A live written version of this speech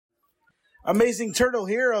Amazing Turtle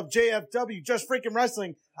here of JFW, Just Freaking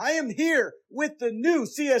Wrestling. I am here with the new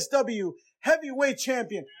CSW heavyweight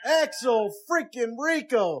champion, Axel freaking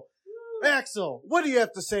Rico. Axel, what do you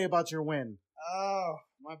have to say about your win? Oh,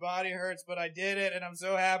 my body hurts, but I did it, and I'm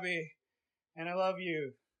so happy. And I love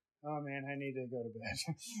you. Oh, man, I need to go to bed.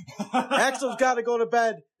 Axel's got to go to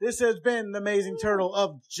bed. This has been the Amazing Turtle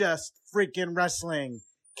of Just Freaking Wrestling.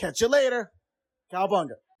 Catch you later.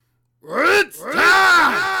 Cowabunga. It's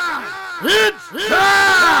time! It's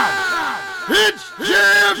time! It's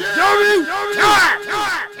JFW time!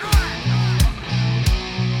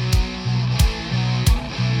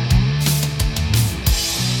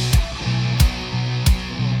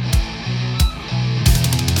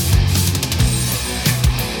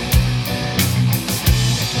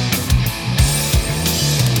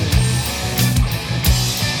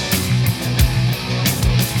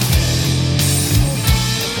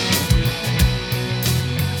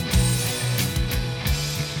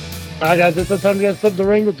 Alright guys, it's the time to get slipped the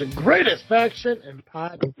ring with the greatest faction in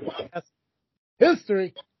podcast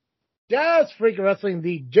history. Just Freaking Wrestling,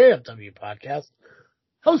 the JFW podcast,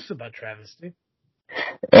 hosted by Travis T.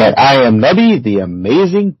 And I am Nubby, the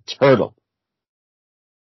Amazing Turtle.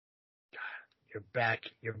 You're back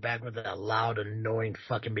with that loud, annoying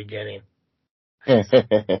fucking beginning.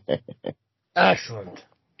 Excellent.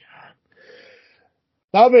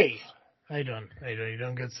 Bobby, how you doing? You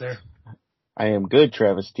doing good, sir? I am good,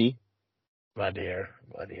 Travis T. Glad to hear.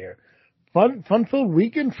 Fun-filled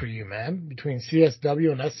weekend for you, man, between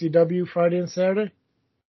CSW and SCW Friday and Saturday.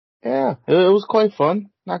 Yeah, it was quite fun.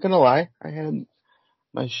 Not gonna lie, I had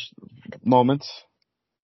my moments.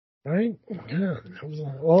 Right? Yeah.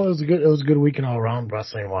 It was a good weekend all around,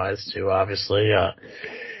 wrestling wise too. Obviously,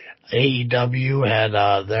 AEW had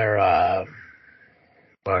their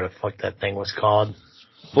what the fuck that thing was called?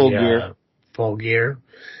 Full Gear.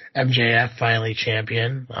 MJF finally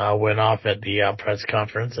champion, went off at the press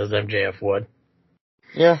conference as MJF would.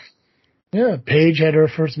 Yeah. Yeah, Paige had her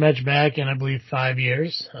first match back in, I believe, 5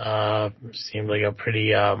 years. Seemed like a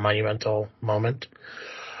pretty monumental moment.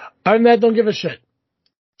 Other than that, don't give a shit.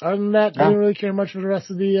 Other than that, didn't really care much for the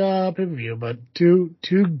rest of the pay-per-view, but two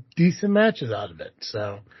decent matches out of it.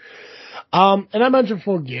 So, and I mentioned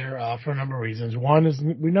Full Gear for a number of reasons. One is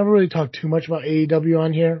we never really talked too much about AEW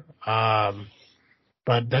on here.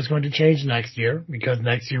 But that's going to change next year because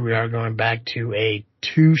next year we are going back to a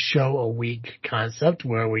 2-show-a-week concept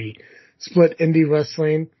where we split indie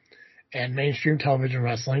wrestling and mainstream television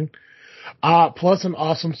wrestling. Plus an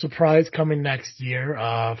awesome surprise coming next year,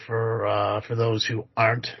 for those who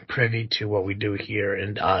aren't privy to what we do here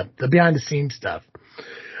and, the behind the scenes stuff.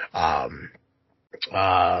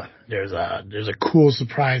 There's a cool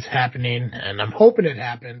surprise happening and I'm hoping it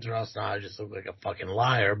happens or else I just look like a fucking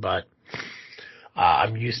liar, but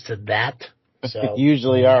I'm used to that. So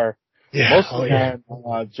Usually are. Yeah. Most of the time,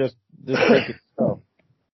 just this freaking show.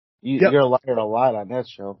 You're a liar a lot on that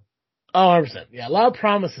show. Oh, 100%. Yeah, a lot of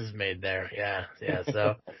promises made there. Yeah.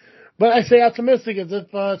 So, but I say optimistic as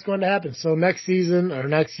if it's going to happen. So next season or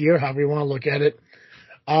next year, however you want to look at it,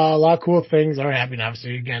 a lot of cool things are happening.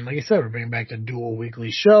 Obviously, again, like I said, we're bringing back the dual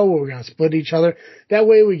weekly show where we're going to split each other. That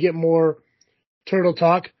way, we get more turtle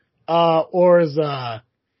talk. I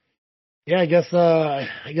guess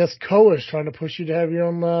Koa is trying to push you to have your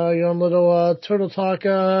own little Turtle Talk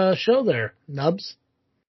show there, Nubs.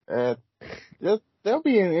 That'll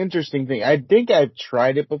be an interesting thing. I think I've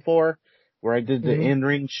tried it before, where I did the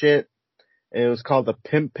in-ring shit. It was called the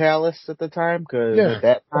Pimp Palace at the time, because at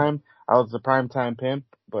that time I was the primetime pimp,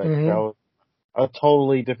 but that was a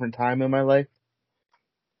totally different time in my life.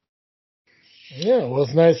 Yeah, well,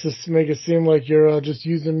 it's nice to make it seem like you're just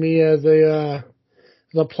using me as a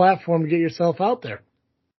platform to get yourself out there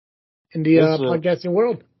in the podcasting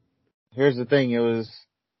world. Here's the thing, it was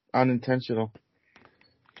unintentional.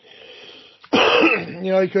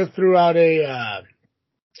 You could have threw out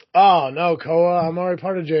oh no, Koa, I'm already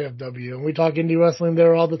part of JFW and we talk indie wrestling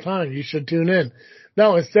there all the time. You should tune in.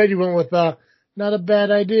 No, instead you went with, not a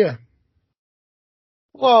bad idea.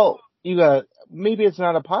 Well, maybe it's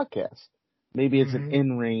not a podcast. Maybe it's an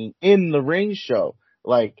in the ring show,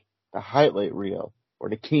 like the Highlight Reel. Or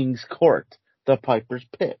the King's Court, the Piper's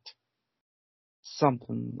Pit.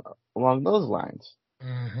 Something along those lines.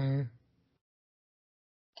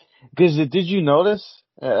 Because did you notice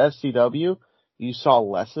at SCW, you saw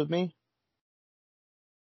less of me?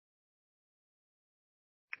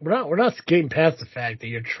 We're not skating past the fact that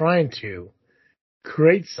you're trying to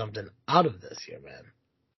create something out of this here, man.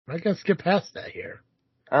 We're not going to skip past that here.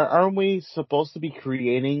 Aren't we supposed to be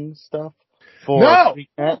creating stuff? For No!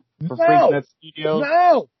 Freaknet? For Freaknet Studios?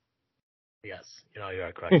 No! Yes, you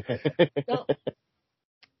are correct.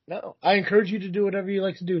 No, I encourage you to do whatever you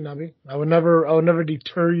like to do, Nubby. I would never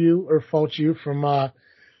deter you or fault you from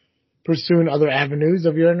pursuing other avenues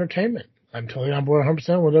of your entertainment. I'm totally on board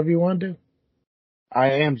 100%, whatever you want to do.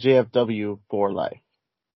 I am JFW for life.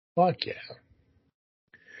 Fuck yeah.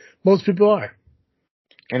 Most people are.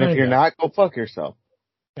 And if you're not, go fuck yourself.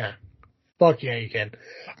 Yeah. Fuck yeah, you can.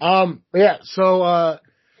 Yeah, so,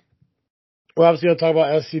 we're obviously going to talk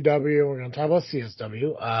about SCW. We're going to talk about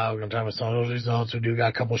CSW. We're going to talk about some of those results. We do got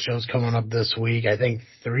a couple shows coming up this week. I think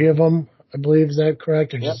 3 of them, I believe. Is that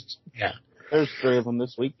correct? Or Yep. Yeah. There's 3 of them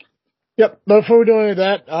this week. Yep. But before we do any of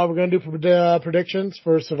that, we're going to do predictions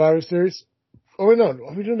for Survivor Series. Oh, wait, no.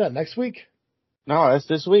 Are we doing that next week? No, that's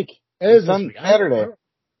this week. It is this week. Saturday.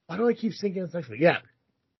 Why do I keep thinking it's next week? Yeah.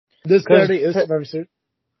 This Saturday is Survivor Series.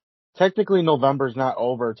 Technically, November's not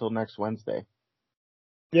over till next Wednesday.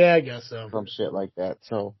 Yeah, I guess so. Some shit like that.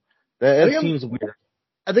 So, that seems weird.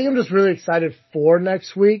 I think I'm just really excited for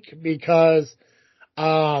next week because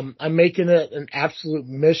I'm making it an absolute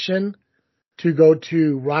mission to go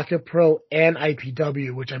to Rocket Pro and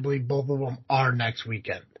IPW, which I believe both of them are next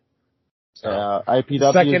weekend. So,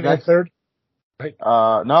 IPW second is next, and third? Right?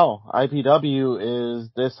 No, IPW is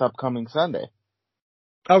this upcoming Sunday.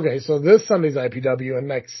 Okay, so this Sunday's IPW and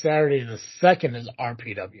next Saturday the 2nd is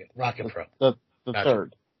RPW, Rocket Pro. The Gotcha.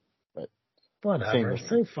 third. Whatever,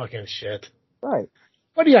 same fucking shit. Right.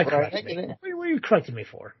 What do you correct me? What are you correcting me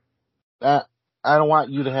for? I don't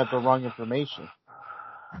want you to have the wrong information.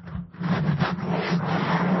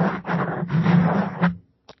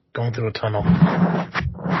 Going through a tunnel.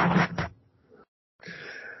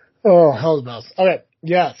 Oh, hell bells. Okay,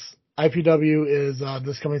 yes. IPW is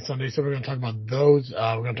this coming Sunday, so we're going to talk about those.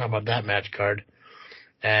 We're going to talk about that match card.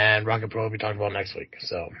 And Rocket Pro will be talking about next week.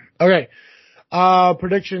 So, okay.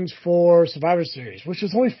 Predictions for Survivor Series, which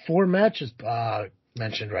is only 4 matches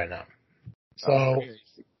mentioned right now. So,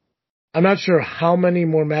 I'm not sure how many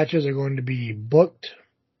more matches are going to be booked.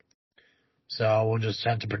 So, we'll just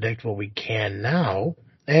have to predict what we can now.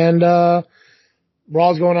 And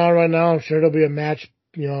Raw's going on right now. I'm sure there'll be a match,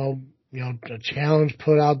 a challenge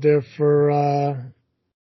put out there for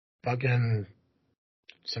fucking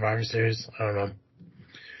Survivor Series. I don't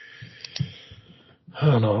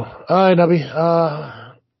know. All right, Nubby.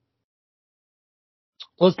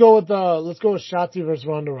 Let's go with Shotzi versus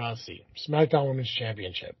Ronda Rousey, SmackDown Women's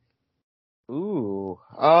Championship. Ooh,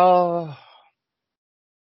 Ronda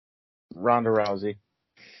Rousey.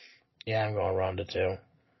 Yeah, I'm going Ronda too.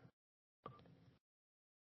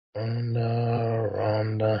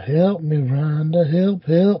 Ronda, help me, Ronda,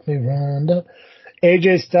 help me, Ronda.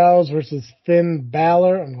 AJ Styles versus Finn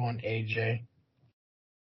Balor. I'm going AJ.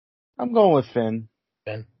 I'm going with Finn.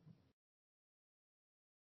 Finn.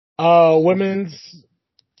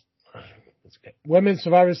 Women's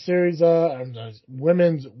Survivor Series,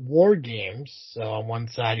 Women's War Games. So on one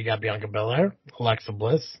side you got Bianca Belair, Alexa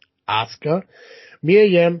Bliss, Asuka, Mia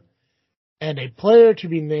Yim, and a player to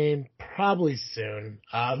be named probably soon.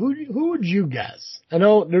 Who would you guess? I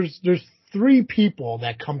know there's 3 people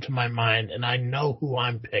that come to my mind, and I know who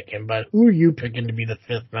I'm picking, but who are you picking to be the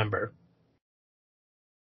 5th member?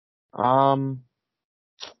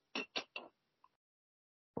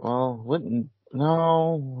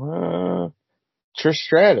 Trish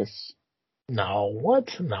Stratus. No, what?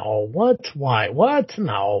 No, what? Why? What?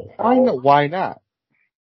 No. Why not?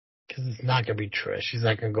 Because it's not going to be Trish. She's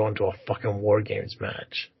not going to go into a fucking War Games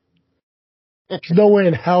match. There's no way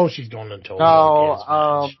in hell she's going into a War Games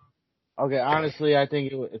match. Okay, honestly, I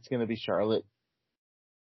think it's going to be Charlotte.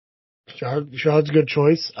 Charlotte's a good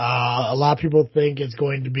choice. A lot of people think it's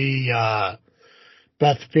going to be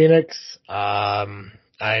Beth Phoenix.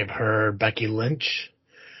 I've heard Becky Lynch.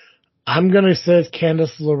 I'm going to say it's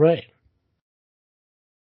Candice LeRae.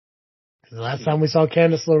 The last time we saw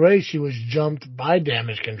Candice LeRae, she was jumped by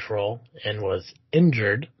Damage Control and was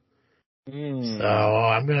injured. So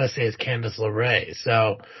I'm going to say it's Candice LeRae.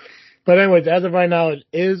 So, but anyways, as of right now, it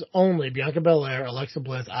is only Bianca Belair, Alexa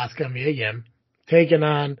Bliss, Asuka, and Mia Yim taking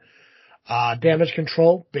on Damage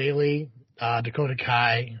Control, Bayley, Dakota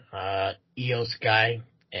Kai, Io Sky,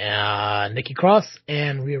 Nikki Cross,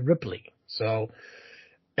 and Rhea Ripley. So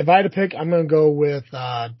if I had to pick, I'm going to go with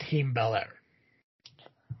Team Belair.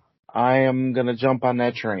 I am going to jump on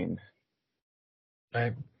that train.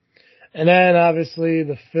 Right. And then obviously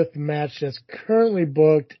the 5th match that's currently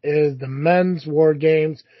booked is the Men's War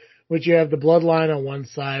Games, which you have the Bloodline on one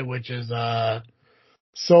side, which is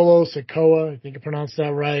Solo Sikoa, I think I pronounced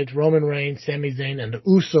that right, Roman Reigns, Sami Zayn, and the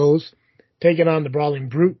Usos taking on the Brawling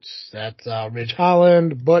Brutes. That's Ridge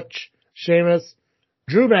Holland, Butch, Sheamus,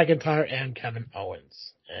 Drew McIntyre, and Kevin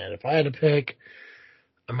Owens. And if I had to pick,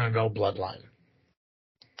 I'm going to go Bloodline.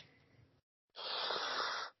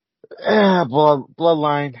 Yeah,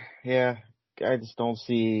 Bloodline. Yeah, I just don't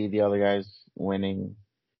see the other guys winning.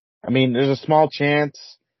 I mean, there's a small chance,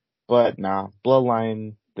 but nah,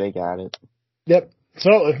 Bloodline, they got it. Yep.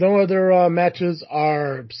 So if no other matches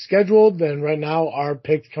are scheduled, then right now our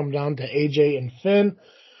picks come down to AJ and Finn,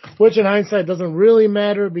 which in hindsight doesn't really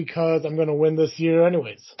matter because I'm going to win this year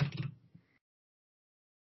anyways.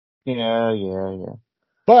 Yeah.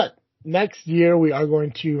 But next year we are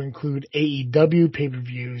going to include AEW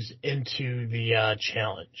pay-per-views into the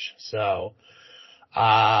challenge. So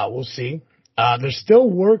we'll see. There still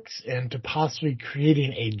works into possibly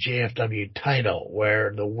creating a JFW title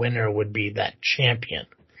where the winner would be that champion.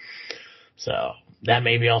 So that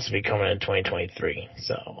may be also be coming in 2023.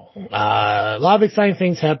 So a lot of exciting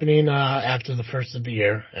things happening after the first of the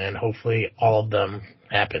year, and hopefully all of them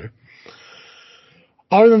happen.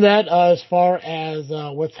 Other than that, as far as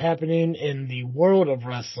what's happening in the world of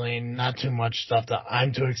wrestling, not too much stuff that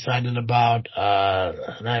I'm too excited about.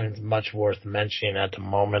 Not even much worth mentioning at the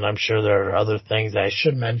moment. I'm sure there are other things that I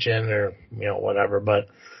should mention or, whatever. But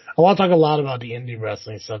I want to talk a lot about the indie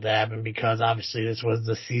wrestling stuff that happened because obviously this was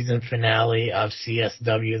the season finale of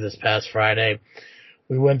CSW this past Friday.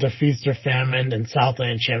 We went to Feast or Famine and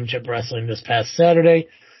Southland Championship Wrestling this past Saturday.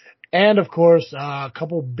 And, of course, a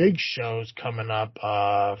couple big shows coming up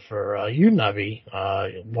for you, Nubby.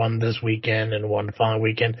 One this weekend and one the following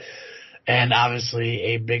weekend. And, obviously,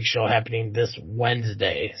 a big show happening this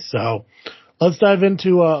Wednesday. So let's dive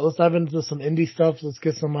into some indie stuff. Let's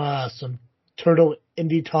get some Turtle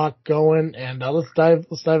indie talk going. And let's dive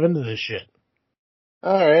into this shit.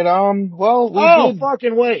 All right.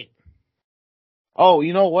 Fucking wait. Oh,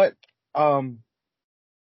 you know what?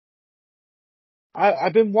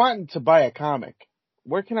 I've been wanting to buy a comic.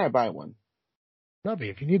 Where can I buy one? Nubby,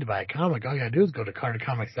 if you need to buy a comic, all you gotta do is go to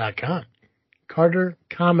CarterComics.com.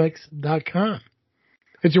 CarterComics.com.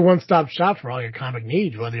 It's your one-stop shop for all your comic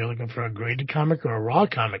needs, whether you're looking for a graded comic or a raw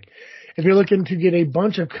comic. If you're looking to get a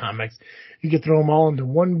bunch of comics, you can throw them all into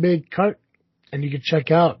one big cart, and you can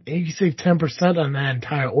check out. And you can save 10% on that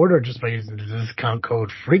entire order just by using the discount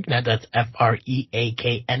code FREAKNET. That's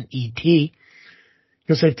FREAKNET.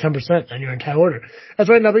 You'll save 10% on your entire order. That's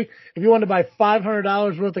right, Nubby. If you want to buy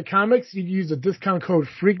 $500 worth of comics, you can use the discount code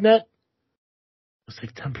FREAKNET. You'll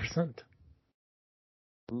save 10%.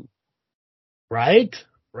 Ooh. Right?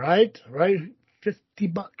 $50,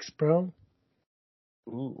 bro.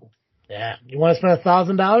 Ooh. Yeah. You want to spend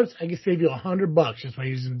 $1,000? I can save you $100 just by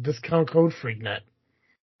using the discount code FREAKNET.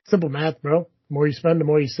 Simple math, bro. The more you spend, the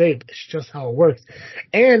more you save. It's just how it works.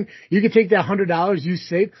 And you can take that $100 you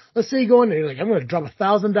save. Let's say you go in there, you're like, I'm going to drop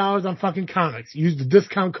 $1,000 on fucking comics. Use the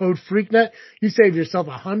discount code FREAKNET. You save yourself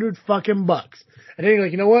 $100 fucking bucks. And then you're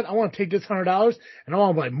like, you know what? I want to take this $100 and I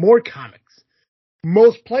want to buy more comics.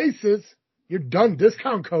 Most places, you're done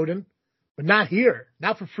discount coding, but not here.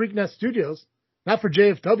 Not for FreakNet Studios. Not for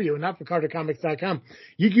JFW and not for CarterComics.com.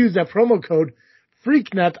 You can use that promo code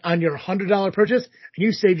FreakNet on your $100 purchase, and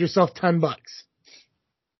you save yourself $10.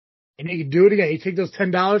 And you can do it again. You take those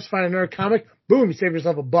 $10, find another comic, boom, you save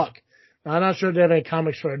yourself $1. Now, I'm not sure they have any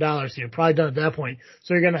comics for $1, so you're probably done at that point.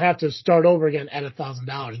 So you're going to have to start over again at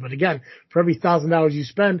 $1,000. But again, for every $1,000 you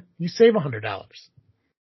spend, you save $100.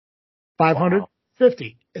 $550.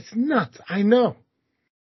 It's nuts. I know.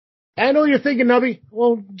 I know you're thinking, Nubby,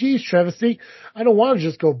 well, geez, Travesty, I don't want to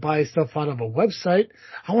just go buy stuff out of a website.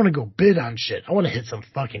 I want to go bid on shit. I want to hit some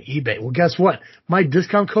fucking eBay. Well, guess what? My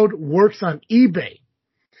discount code works on eBay.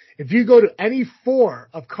 If you go to any 4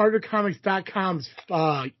 of CarterComics.com's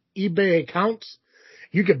eBay accounts,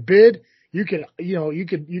 you could bid, you could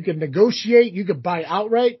negotiate, you could buy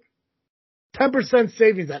outright. 10%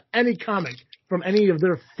 savings on any comic from any of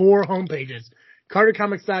their 4 homepages.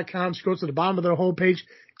 CarterComics.com, scroll to the bottom of their homepage,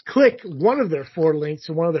 click one of their 4 links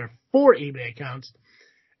to one of their 4 eBay accounts,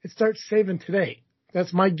 and start saving today.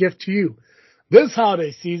 That's my gift to you. This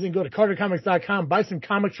holiday season, go to CarterComics.com, buy some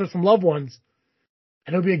comics for some loved ones,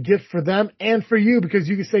 and it'll be a gift for them and for you because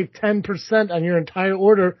you can save 10% on your entire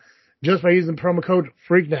order just by using promo code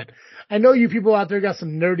FreakNet. I know you people out there got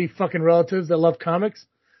some nerdy fucking relatives that love comics.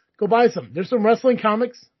 Go buy some. There's some wrestling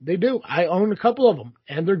comics. They do. I own a couple of them,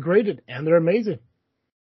 and they're graded, and they're amazing.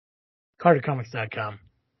 CarterComics.com.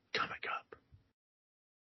 Comic up.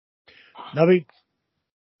 Nubby.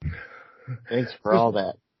 Thanks for all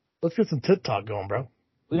that. Let's get some tit talk going, bro.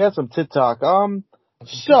 We got some tit talk. We'll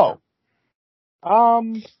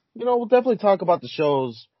definitely talk about the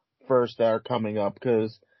shows first that are coming up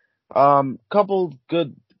because couple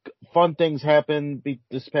good fun things happened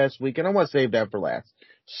this past week, and I want to save that for last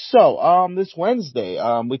So, this Wednesday,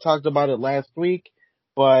 we talked about it last week,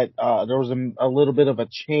 but there was a little bit of a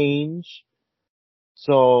change.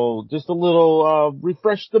 So, just a little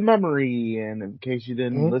refresh the memory, and in case you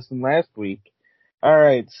didn't listen last week. All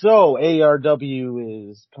right, so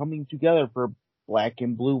ARW is coming together for Black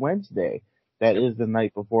and Blue Wednesday. That is the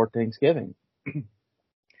night before Thanksgiving. It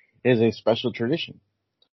is a special tradition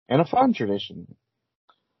and a fun tradition.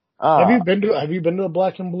 Have you been to a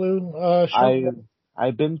Black and Blue show?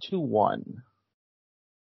 I've been to one.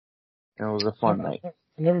 And it was a fun night. I've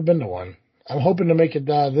never been to one. I'm hoping to make it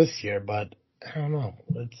this year, but I don't know.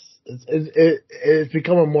 It's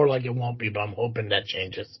becoming more like it won't be, but I'm hoping that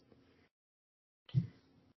changes.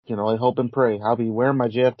 You know, I hope and pray. I'll be wearing my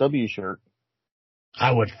JFW shirt.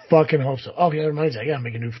 I would fucking hope so. Oh, yeah, that reminds me. I gotta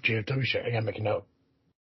make a new JFW shirt. I gotta make a note.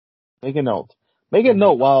 Make a note. Make a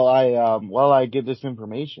note while I get this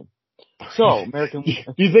information. So, American.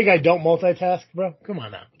 You think I don't multitask, bro? Come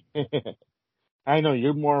on now. I know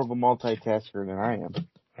you're more of a multitasker than I am.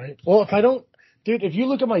 Right. Well, if you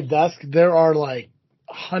look at my desk, there are like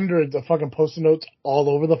hundreds of fucking post-it notes all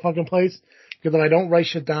over the fucking place. Because if I don't write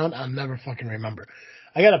shit down, I'll never fucking remember.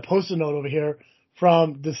 I got a post-it note over here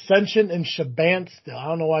from Dissension and Shabant still. I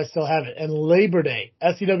don't know why I still have it. And Labor Day.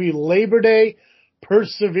 SCW Labor Day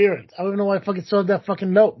Perseverance. I don't even know why I fucking still have that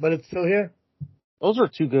fucking note, but it's still here. Those were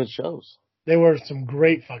two good shows. They were some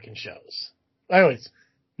great fucking shows. Anyways,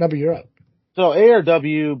 number, you're up. So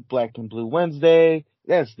ARW Black and Blue Wednesday.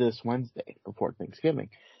 That's this Wednesday before Thanksgiving.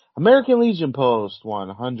 American Legion Post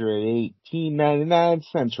 11899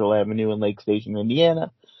 Central Avenue in Lake Station,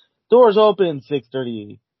 Indiana. Doors open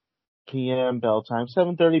 6:30 p.m. Bell time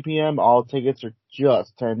 7:30 p.m. All tickets are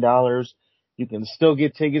just $10. You can still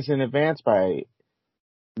get tickets in advance by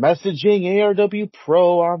messaging ARW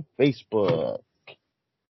Pro on Facebook.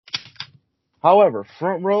 However,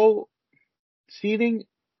 front row seating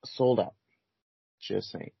sold out.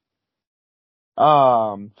 Just saying.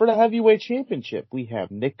 For the heavyweight championship, we have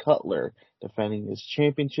Nick Cutler defending his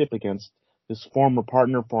championship against his former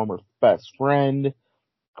partner, former best friend,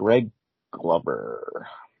 Greg Glover.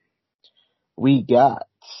 We got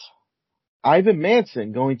Ivan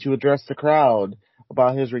Manson going to address the crowd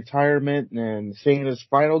about his retirement and saying his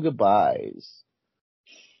final goodbyes.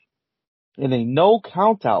 In a no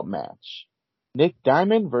count-out match, Nick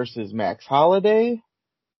Diamond versus Max Holiday.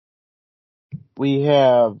 We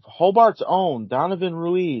have Hobart's own Donovan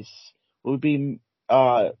Ruiz will be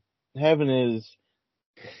having his,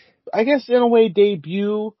 I guess in a way,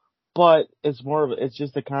 debut, but it's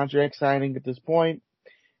just a contract signing at this point.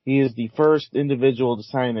 He is the first individual to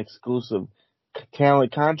sign an exclusive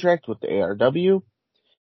talent contract with the ARW.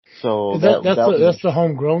 So that's the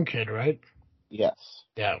homegrown kid, right? Yes.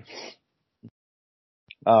 Yeah.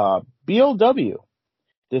 BOW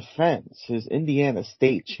defends his Indiana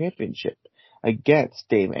State Championship against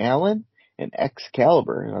Dave Allen and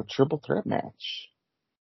Excalibur in a triple threat match.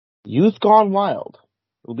 Youth Gone Wild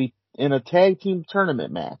will be in a tag team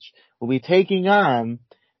tournament match. Will be taking on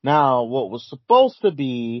now what was supposed to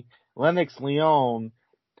be Lennox Leone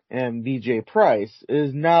and VJ Price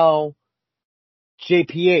is now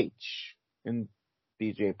JPH and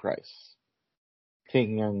VJ Price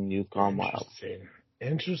taking on Youth Gone Wild.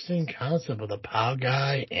 Interesting concept with a POW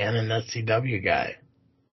guy and an SCW guy.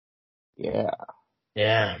 Yeah.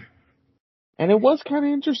 Yeah. And it was kind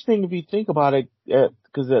of interesting if you think about it,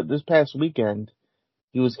 because this past weekend,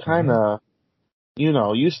 he was kind of,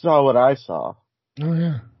 you saw what I saw. Oh,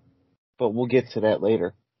 yeah. But we'll get to that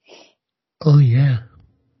later. Oh, yeah.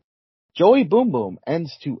 Joey Boom Boom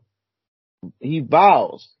he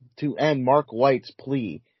vows to end Mark White's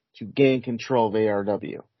plea to gain control of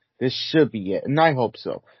ARW. This should be it, and I hope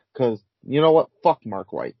so, because you know what? Fuck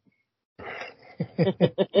Mark White.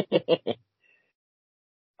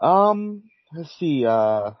 Let's see,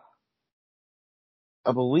 I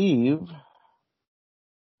believe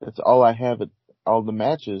that's all I have at all the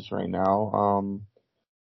matches right now.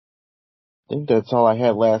 I think that's all I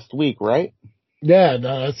had last week, right? Yeah,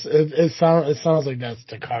 no, it sounds like that's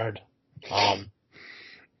the card.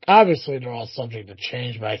 Obviously they're all subject to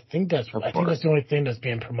change, but I think that's the only thing that's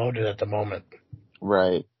being promoted at the moment.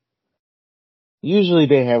 Right. Usually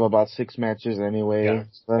they have about 6 matches anyway,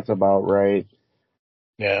 so that's about right.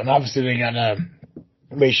 Yeah, and obviously they gotta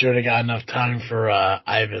make sure they got enough time for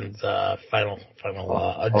Ivan's final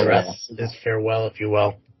address, his farewell, if you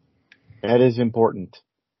will. That is important.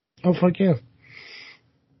 Oh, fuck yeah.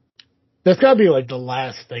 That's gotta be like the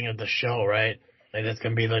last thing of the show, right? Like that's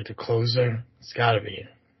gonna be like the closer. It's gotta be.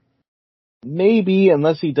 Maybe,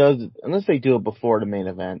 unless they do it before the main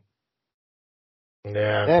event.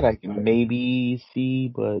 Yeah. That I can maybe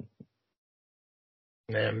see, but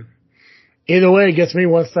And either way, it gets me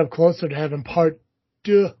one step closer to having part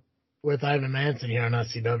 2 with Ivan Manson here on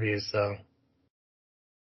SCW, so.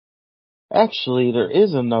 Actually, there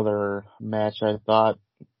is another match I thought.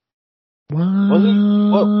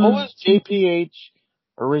 What What was JPH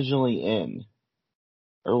originally in?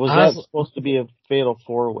 Or was that supposed to be a fatal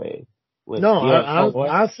 4-way? No,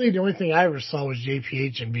 honestly, the only thing I ever saw was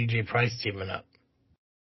JPH and BJ Price teaming up.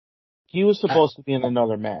 He was supposed to be in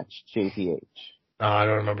another match, JPH. No, I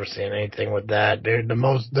don't remember seeing anything with that.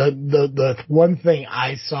 The one thing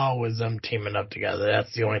I saw was them teaming up together.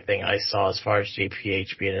 That's the only thing I saw as far as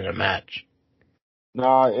JPH being in a match. No,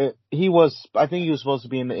 I think he was supposed to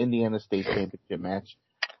be in the Indiana State Championship match.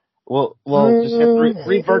 Well, just have to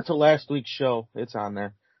revert to last week's show. It's on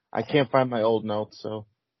there. I can't find my old notes, so.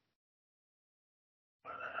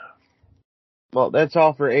 Well, that's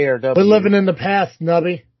all for ARW. We're living in the past,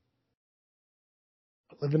 Nubby.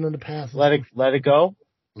 Living in the past. Let it go?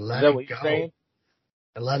 Let Is that it what you're go. saying?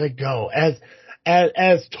 Let it go.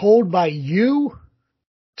 As told by you,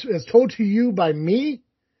 as told to you by me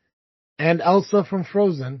and Elsa from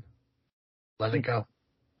Frozen, let it go.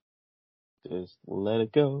 Just let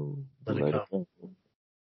it go. Let it go.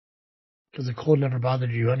 Because the cold never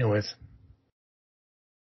bothered you anyways.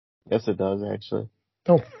 Yes, it does, actually.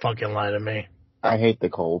 Don't fucking lie to me. I hate the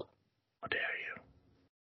cold. How dare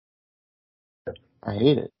you? I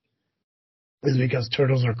hate it. Is it because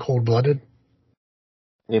turtles are cold-blooded?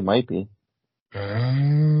 It might be. I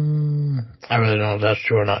really don't know if that's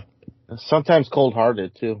true or not. Sometimes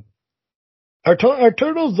cold-hearted, too. Are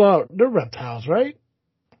turtles, they're reptiles, right?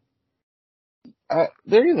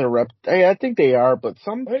 They're either I think they are, but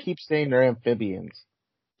some keep saying they're amphibians.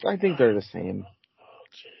 I think they're the same. Oh,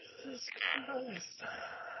 Jesus Christ.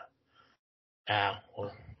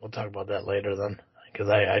 We'll talk about that later then. Because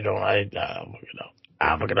I'm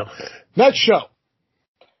look it up. Next show.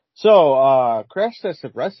 So, Crash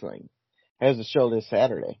Tested Wrestling has a show this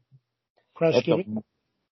Saturday. Crash Giving?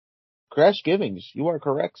 Crash Givings. You are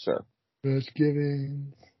correct, sir. Crash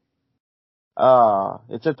Giving.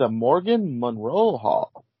 It's at the Morgan Monroe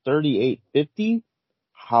Hall, 3850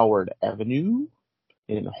 Howard Avenue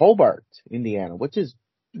in Hobart, Indiana, which is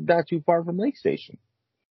not too far from Lake Station.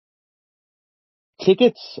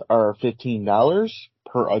 Tickets are $15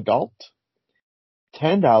 per adult,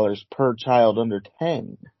 $10 per child under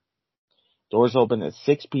 10. Doors open at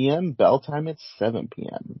 6 p.m., bell time at 7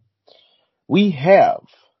 p.m. We have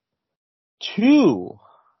 2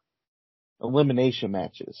 elimination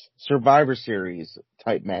matches, Survivor Series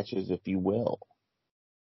type matches, if you will.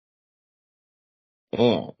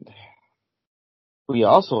 And we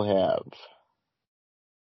also have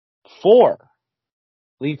 4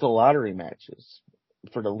 Lethal Lottery matches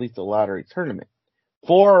for the Lethal Lottery tournament.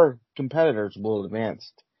 4 competitors will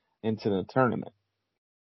advance into the tournament.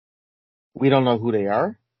 We don't know who they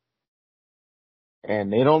are,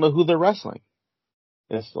 and they don't know who they're wrestling.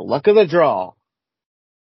 It's the luck of the draw,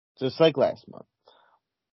 just like last month.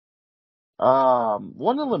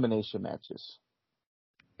 1 elimination matches.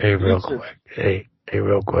 Hey, real quick. Hey,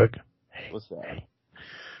 real quick. What's that? Hey.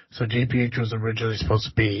 So JPH was originally supposed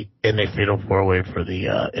to be in a fatal 4-way for the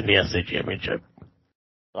NDSA championship.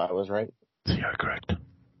 I was right. So you're correct.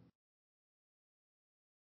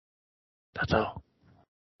 That's all.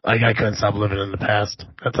 I couldn't stop living in the past.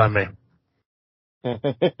 That's on me.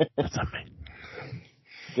 That's on me.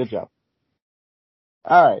 Good job.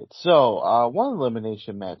 Alright, so, 1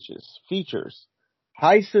 elimination matches features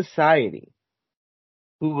High Society,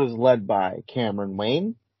 who was led by Cameron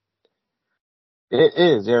Wayne. It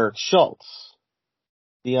is Eric Schultz,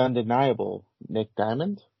 the undeniable Nick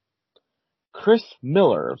Diamond, Chris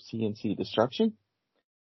Miller of CNC Destruction,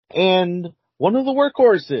 and one of the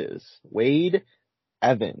workhorses, Wade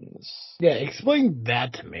Evans. Yeah, explain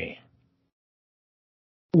that to me.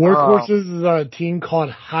 Workhorses is on a team called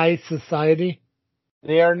High Society?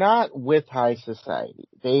 They are not with High Society.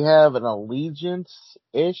 They have an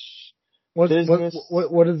allegiance-ish business.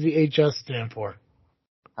 What does the HS stand for?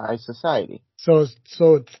 High Society. So it's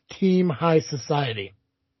Team High Society.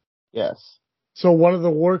 Yes. So one of the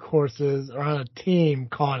workhorses are on a team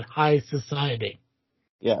called High Society.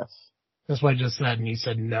 Yes. That's what I just said, and you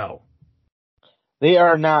said no. They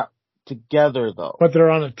are not together, though. But they're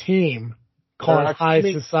on a team called High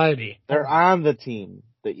Society. They're on the team.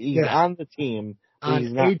 He's on the team. On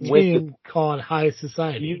he's not a team called High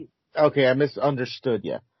Society. Okay, I misunderstood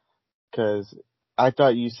you. Because I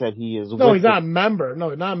thought you said he is. No, he's not a member.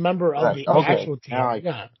 No, not a member of the actual team.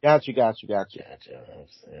 Got you. You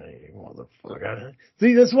motherfucker.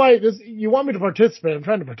 See, that's why you want me to participate. I'm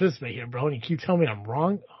trying to participate here, bro, and you keep telling me I'm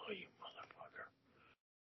wrong. Oh, you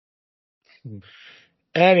motherfucker.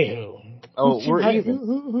 Anywho. Oh, Who's team we're high, even.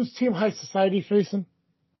 who's Team High Society facing?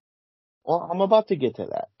 Well, I'm about to get to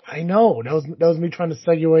that. I know. That was me trying to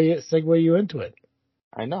segue you into it.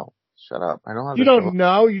 I know. Shut up. I know how You this don't goes.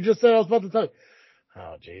 know. You just said I was about to tell you.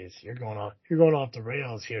 Oh, jeez. You're going off the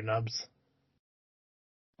rails here, Nubs.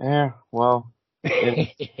 Yeah, well,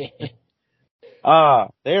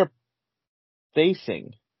 they're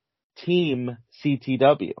facing Team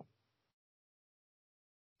CTW.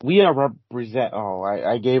 We are represent. Oh,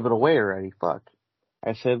 I gave it away already. Fuck.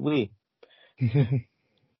 I said we.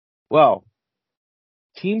 Well,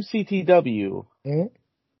 Team CTW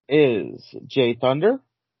is Jay Thunder,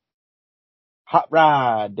 Hot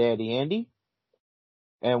Rod Daddy Andy,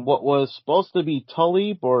 and what was supposed to be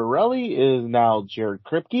Tully Borelli is now Jared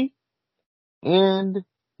Kripke, and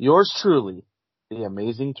yours truly, the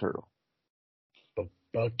Amazing Turtle.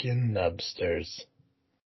 Bucking Nubsters.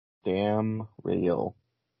 Damn real.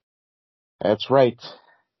 That's right.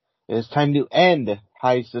 It's time to end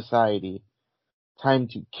High Society. Time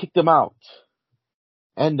to kick them out.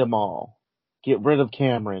 End them all. Get rid of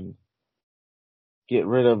Cameron. Get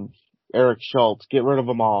rid of Eric Schultz. Get rid of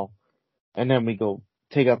them all. And then we go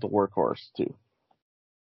take out the Workhorse too.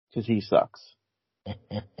 'Cause he sucks.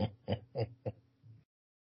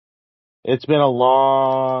 It's been a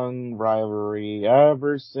long rivalry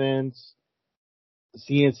ever since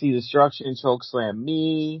CNC Destruction chokeslammed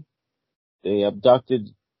me. They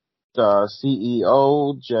abducted the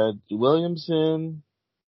CEO, Jed Williamson.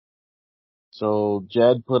 So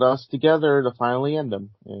Jed put us together to finally end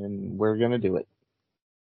them, and we're gonna do it.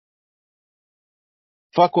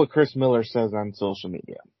 Fuck what Chris Miller says on social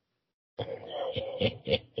media.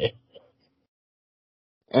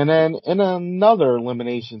 And then in another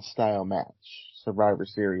elimination style match, Survivor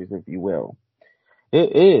Series, if you will,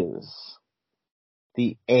 it is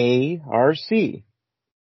the ARC,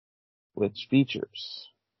 which features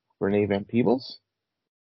Renee Van Peebles,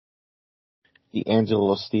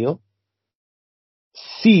 D'Angelo Steele,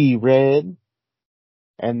 C-Red,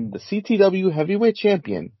 and the CTW Heavyweight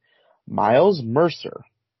Champion, Miles Mercer.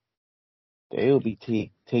 They will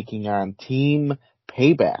be taking on Team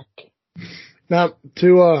Payback. Now,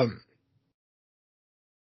 because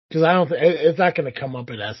I don't think it's not going to come up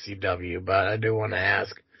at SCW, but I do want to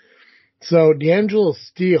ask. So, D'Angelo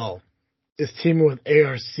Steele is teaming with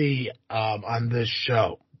ARC on this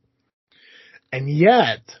show, and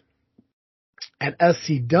yet at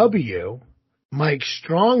SCW, Mike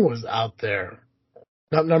Strong was out there.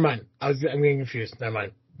 No, never mind. I'm getting confused. Never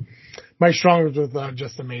mind. Mike Strong was with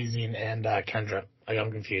Just Amazing and Kendra. I got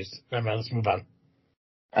confused. Never mind. Let's move on.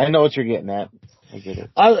 I know what you're getting at. I get it.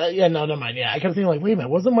 Yeah, no, never mind. Yeah, I kept thinking like, wait a minute,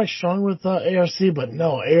 wasn't Mike Strong with ARC? But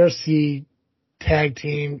no, ARC tag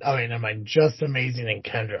team. Oh, wait, never mind. Just Amazing and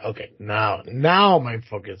Kendra. Okay, now my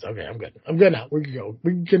focus. Okay, I'm good. I'm good now. We can go.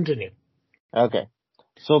 We can continue. Okay.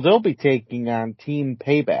 So they'll be taking on Team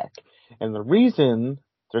Payback. And the reason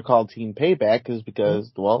they're called Team Payback is because,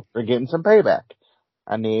 well, they're getting some payback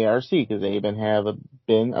on the ARC because they've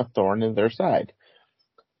been a thorn in their side.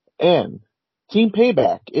 And Team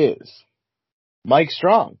Payback is Mike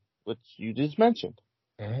Strong, which you just mentioned,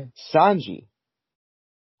 Sanji,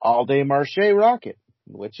 All Day Marche Rocket,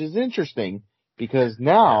 which is interesting because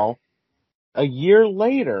now, a year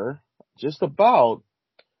later, just about,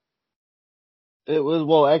 it was,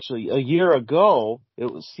 well, actually, a year ago, it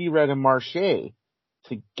was C-Red and Marche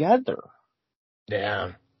together.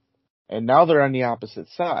 Yeah. And now they're on the opposite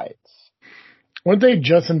sides. Weren't they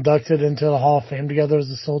just inducted into the Hall of Fame together as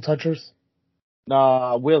the Soul Touchers?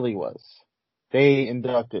 Willie was. They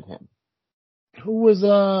inducted him. Who was,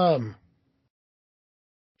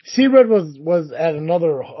 C-Red was at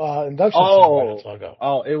another, induction ceremony ago.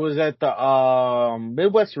 Oh, it was at the,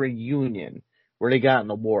 Midwest Reunion where they got an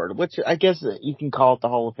award, which I guess you can call it the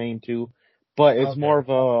Hall of Fame too, but it's more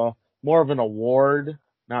of an award,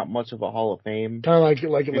 not much of a Hall of Fame. Kind of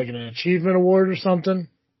like an achievement award or something?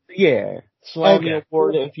 Yeah. Slammy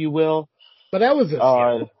award, if you will. But that was this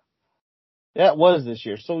year. That was this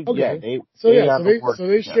year. So yeah, they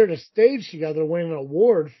shared a stage together, winning an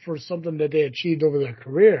award for something that they achieved over their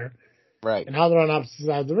career. Right. And how they're on opposite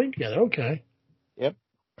sides of the ring together. Okay. Yep.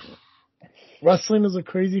 Wrestling is a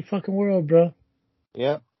crazy fucking world, bro.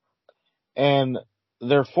 Yep. And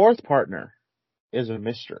their fourth partner is a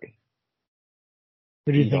mystery.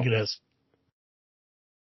 Who do you think it is?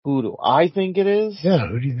 Who do I think it is? Yeah,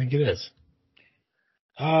 who do you think it is?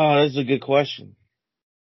 That's a good question.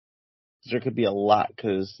 There could be a lot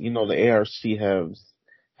because, the ARC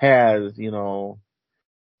has,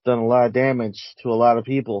 done a lot of damage to a lot of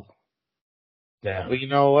people. Yeah. But you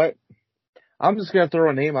know what? I'm just going to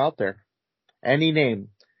throw a name out there. Any name.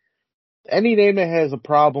 Any name that has a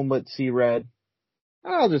problem with C-Red,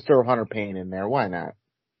 I'll just throw Hunter Payne in there. Why not?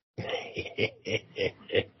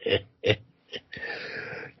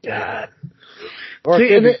 God. Or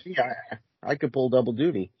See, I could pull double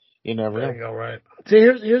duty. You never know. There you go, right. See,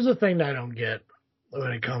 here's the thing that I don't get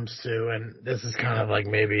when it comes to, and this is kind of like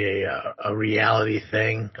maybe a reality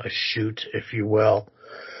thing, a shoot, if you will.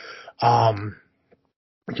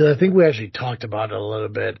 Because I think we actually talked about it a little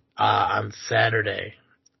bit on Saturday,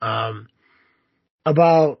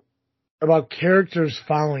 about characters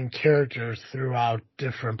following characters throughout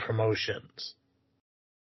different promotions.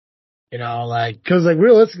 You know, like, because like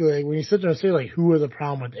realistically, like, when you sit there and say like, who was the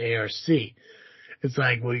problem with ARC? It's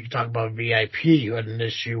like, well, you can talk about VIP, who had an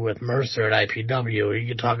issue with Mercer at IPW. Or you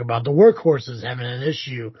can talk about the Workhorses having an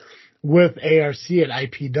issue with ARC at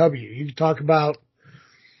IPW. You can talk about,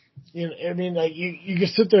 you know, I mean, like, you can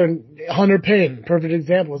sit there and Hunter Payne, perfect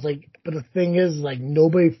example. It's like, but the thing is, like,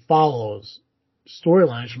 nobody follows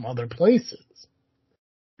storylines from other places.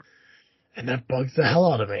 And that bugs the hell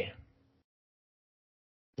out of me.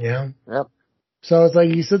 Yeah? Yep. So it's like,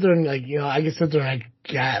 you sit there and, like, you know, I can sit there and I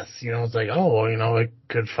guess, you know, it's like, oh, well, you know, it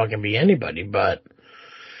could fucking be anybody, but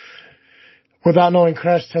without knowing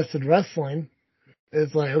crash tested wrestling,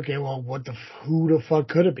 it's like, okay, well, who the fuck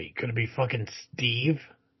could it be? Could it be fucking Steve?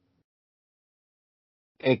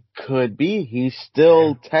 It could be. He's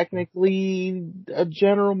still technically a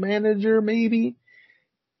general manager, maybe.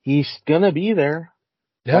 He's gonna be there,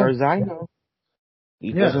 as far as I know.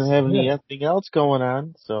 He doesn't have anything else going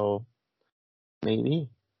on, so maybe.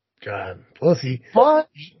 God, pussy. But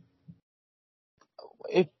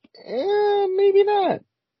maybe not.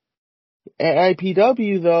 At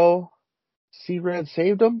IPW though, C-Red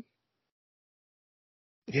saved him.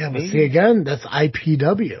 Yeah, but maybe. see again, that's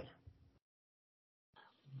IPW.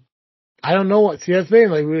 I don't know what. See, that's the thing.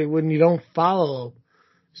 Like when you don't follow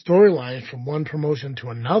storylines from one promotion to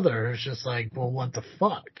another, it's just like, well, what the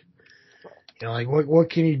fuck? You know, like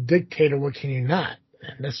what can you dictate or what can you not?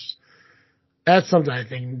 And that's something I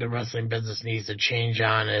think the wrestling business needs to change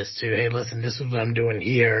on, as to, hey, listen, this is what I'm doing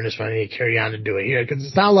here, and this is what I need to carry on to do it here. Because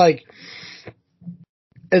it's not like,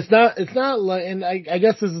 it's not like, and I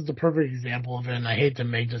guess this is the perfect example of it, and I hate to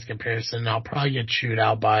make this comparison, and I'll probably get chewed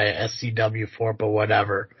out by SCW for it, but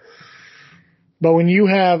whatever. But when you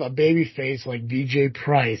have a babyface like DJ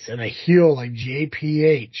Price and a heel like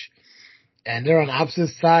JPH, and they're on opposite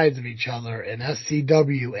sides of each other in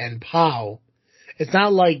SCW and POW, it's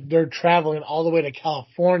not like they're traveling all the way to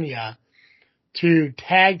California to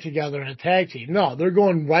tag together in a tag team. No, they're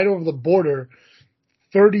going right over the border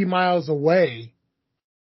 30 miles away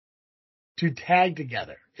to tag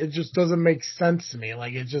together. It just doesn't make sense to me.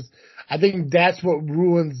 Like, it's just, I think that's what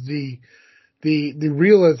ruins the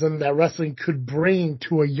realism that wrestling could bring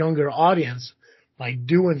to a younger audience by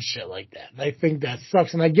doing shit like that. And I think that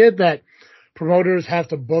sucks. And I get that promoters have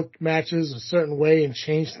to book matches a certain way and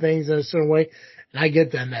change things in a certain way. And I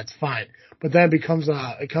get that, and that's fine. But then it becomes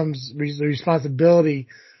the responsibility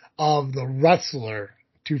of the wrestler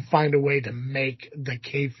to find a way to make the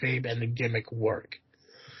kayfabe and the gimmick work.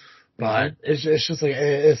 But it's just like,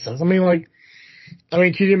 it sucks. I mean,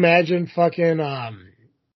 can you imagine fucking,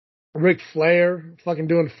 Ric Flair fucking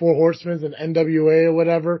doing Four Horsemen and NWA or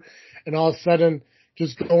whatever, and all of a sudden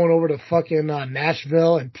just going over to fucking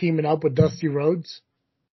Nashville and teaming up with Dusty Rhodes?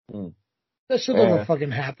 That shit doesn't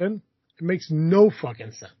fucking happen. It makes no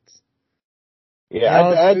fucking sense.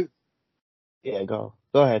 Yeah, go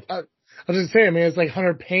ahead. I was just saying, man, it's like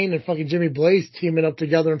Hunter Payne and fucking Jimmy Blaze teaming up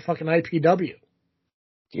together in fucking IPW.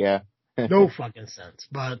 Yeah. No fucking sense.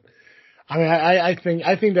 But I mean,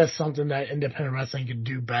 I think that's something that independent wrestling could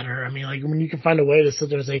do better. I mean, like, when you can find a way to sit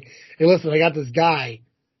there and say, hey, listen, I got this guy,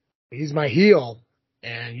 he's my heel,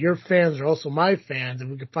 and your fans are also my fans,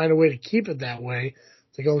 and we can find a way to keep it that way.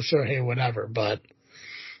 It's like, oh, sure, hey, whatever. But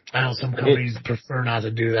I know some companies prefer not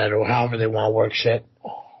to do that, or however they want to work shit.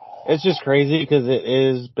 It's just crazy because it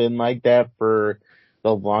has been like that for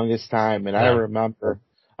the longest time. And I remember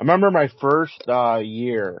my first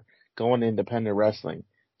year going to independent wrestling.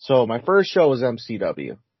 So my first show was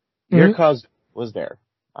MCW. Your cousin was there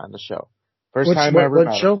on the show. First time I ever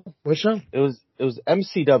met him. What show? It was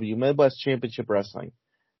MCW, Midwest Championship Wrestling.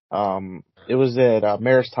 It was at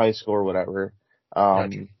Marist High School or whatever.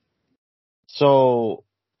 So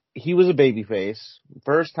he was a babyface.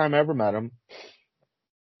 First time I ever met him.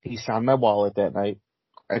 He signed my wallet that night.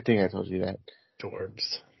 I think I told you that.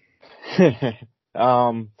 Dorbs.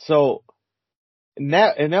 So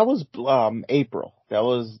that was April. That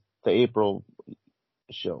was the April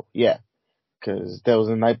show. Yeah. Cause that was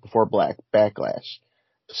the night before Backlash.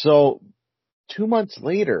 So 2 months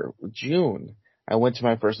later, June, I went to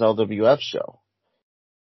my first LWF show.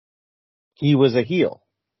 He was a heel.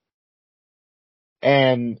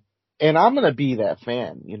 And I'm gonna be that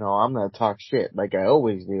fan, you know, I'm gonna talk shit like I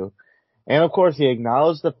always do. And of course he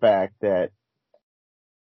acknowledged the fact that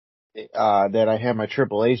I had my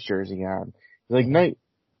Triple H jersey on. He's like,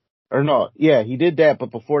 he did that,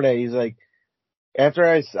 but before that he's like, after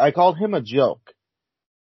I called him a joke.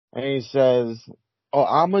 And he says, "Oh,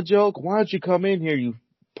 I'm a joke? Why don't you come in here, you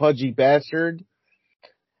pudgy bastard?"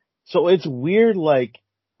 So it's weird, like,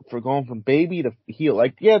 for going from baby to heel.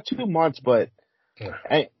 Like, yeah, 2 months, but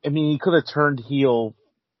I mean, he could have turned heel,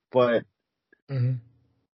 but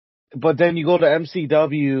but then you go to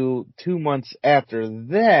MCW 2 months after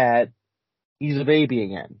that, he's a baby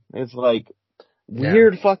again. It's like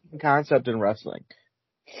weird fucking concept in wrestling.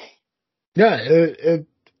 Yeah,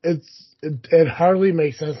 it hardly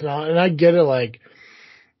makes sense now, and I get it. Like,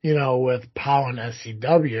 you know, with POW and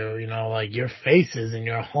SCW, you know, like your faces in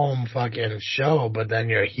your home fucking show, but then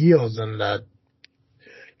your heels in the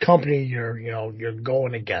company you're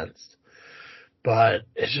going against. But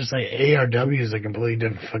it's just like ARW is a completely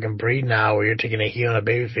different fucking breed now, where you're taking a heel and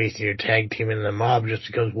a babyface and you're tag teaming them up just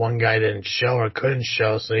because one guy didn't show or couldn't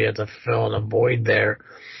show, so you have to fill in a void there.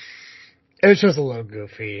 It's just a little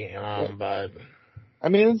goofy, but I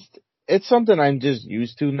mean, it's something I'm just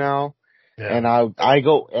used to now. Yeah. And I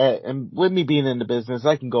go, and with me being in the business,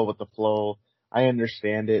 I can go with the flow. I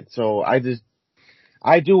understand it. So I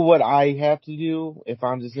do what I have to do. If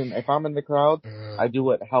I'm in the crowd, I do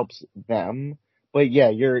what helps them. But yeah,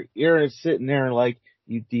 you're sitting there and like,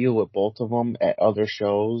 you deal with both of them at other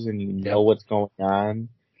shows and you know what's going on.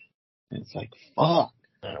 And it's like, fuck.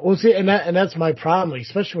 Well, see, and that's my problem,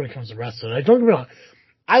 especially when it comes to wrestling. Don't get me wrong.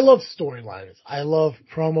 I love storylines. I love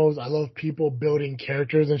promos. I love people building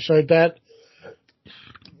characters and shit like that.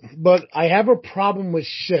 But I have a problem with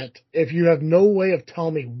shit if you have no way of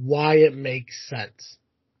telling me why it makes sense.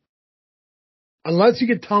 Unless you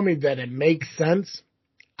can tell me that it makes sense,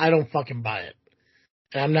 I don't fucking buy it.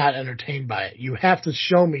 And I'm not entertained by it. You have to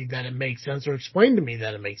show me that it makes sense or explain to me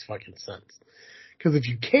that it makes fucking sense. Because if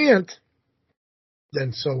you can't,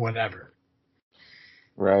 then so whatever.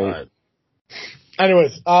 Right. But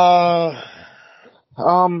anyways, that's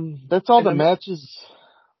all the matches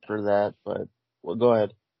for that, but well, go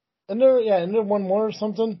ahead. And there one more or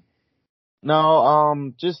something?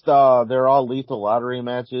 No, just they're all lethal lottery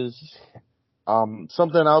matches.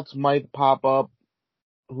 Something else might pop up.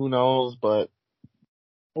 Who knows, but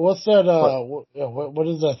what's that what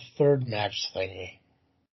is that third match thingy?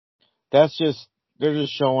 That's just they're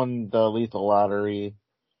just showing the lethal lottery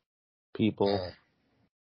people.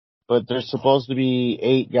 But there's supposed to be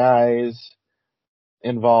 8 guys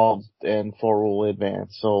involved in 4 rule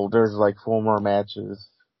advance. So there's like 4 more matches,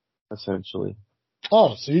 essentially.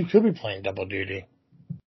 Oh, so you could be playing double duty.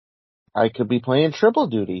 I could be playing triple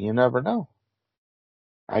duty. You never know.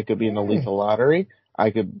 I could be in the lethal lottery.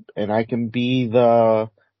 I can be the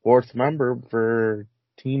 4th member for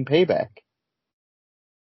Team Payback.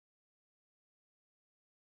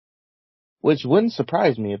 Which wouldn't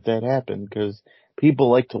surprise me if that happened, because people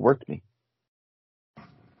like to work me.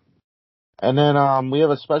 And then we have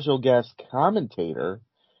a special guest commentator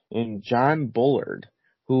in John Bullard,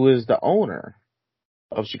 who is the owner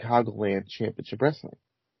of Chicagoland Championship Wrestling.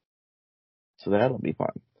 So that'll be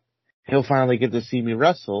fun. He'll finally get to see me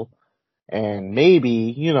wrestle and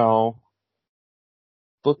maybe,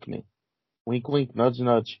 book me. Wink, wink, nudge,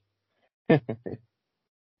 nudge.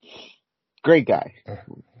 Great guy.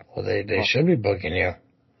 Well, they should be booking you.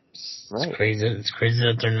 Right. It's crazy. It's crazy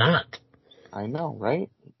that they're not. I know, right?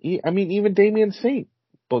 I mean, even Damian Saint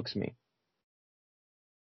books me.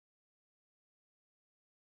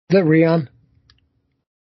 Is that Rion?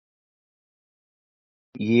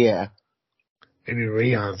 Yeah. Maybe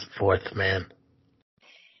Rion's 4th man.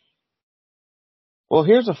 Well,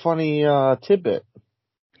 here's a funny tidbit.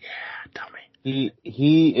 Yeah, tell me.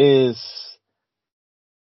 He is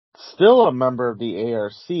still a member of the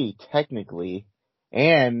ARC, technically,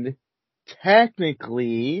 and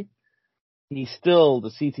technically he's still the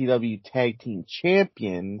CTW Tag Team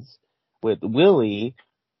Champions with Willie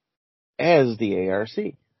as the ARC.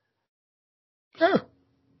 Yeah.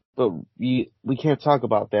 But we can't talk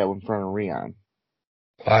about that in front of Rion.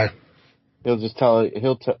 Why? He'll just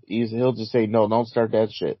he'll just say, no, don't start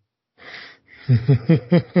that shit.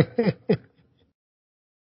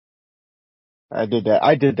 I did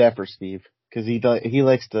that for Steve, because he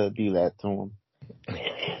likes to do that to him.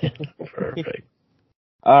 Perfect.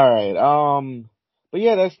 All right. But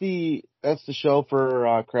yeah, that's the show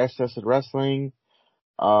for Crash Tested Wrestling.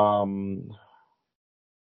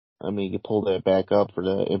 Let me pull that back up for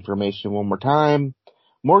the information one more time.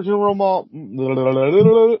 Morgan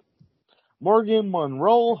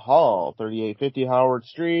Monroe Hall, 3850 Howard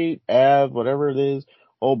Street, Ave, whatever it is,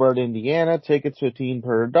 Hobart, Indiana. Tickets $15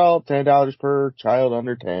 per adult, $10 per child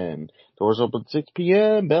under 10. Doors open 6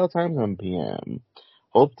 p.m., bell time 7 p.m.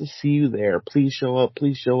 Hope to see you there. Please show up.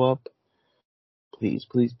 Please show up. Please,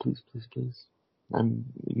 please, please, please, please.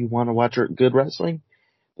 You want to watch good wrestling?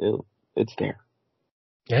 It's there.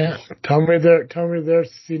 Yeah. Tell me there to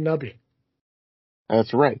see Nubby.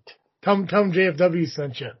 That's right. Tell him JFW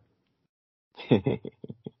sent you.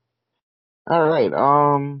 All right.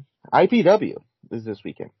 IPW is this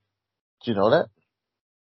weekend. Did you know that?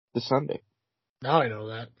 This Sunday. Now I know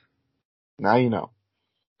that. Now you know.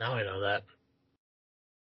 Now I know that.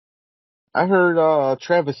 I heard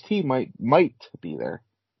Travis T might be there.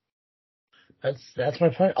 That's my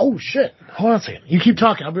point. Oh shit! Hold on a second. You keep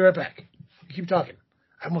talking. I'll be right back. You keep talking.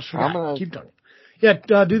 I almost forgot. Keep talking. Yeah,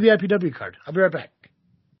 do the IPW card. I'll be right back.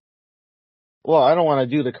 Well, I don't want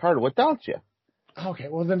to do the card without you. Okay,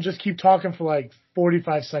 well then just keep talking for like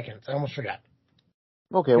 45 seconds. I almost forgot.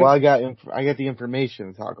 Okay, well I got the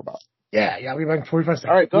information to talk about. Yeah, I'll be back in 45 seconds.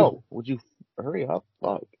 All right, go. Would you hurry up?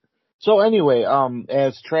 Fuck. So anyway,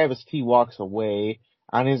 as Travis T walks away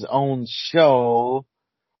on his own show,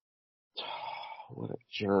 what a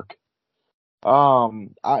jerk.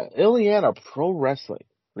 Illiana Pro Wrestling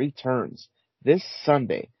returns this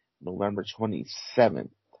Sunday, November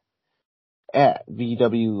 27th at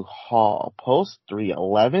VW Hall, Post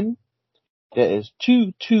 311. That is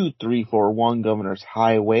 22341 Governor's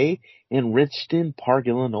Highway in Richton Park,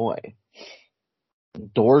 Illinois.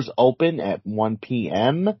 Doors open at 1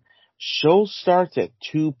 p.m. Show starts at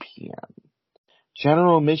 2 p.m.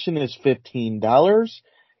 General admission is $15.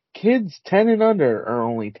 Kids 10 and under are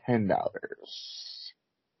only $10.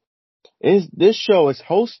 This show is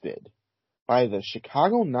hosted by the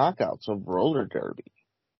Chicago Knockouts of Roller Derby.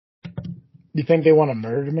 You think they want to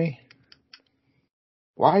murder me?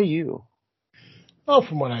 Why you? Oh,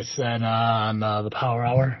 from what I said on the Power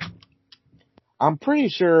Hour. I'm pretty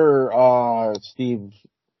sure Steve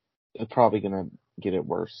is probably going to get it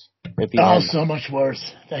worse. So much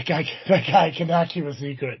worse. That guy cannot keep a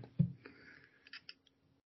secret.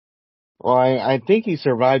 Well, I think he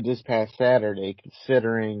survived this past Saturday,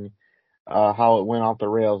 considering how it went off the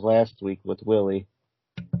rails last week with Willie.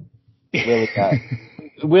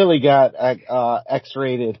 Willie got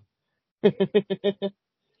X-rated.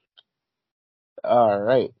 All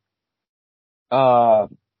right.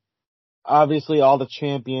 Obviously, all the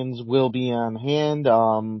champions will be on hand.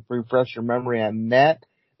 Refresh your memory on that.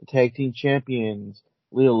 The tag team champions,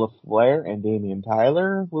 Leo LaFleur and Damian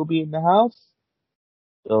Tyler, will be in the house.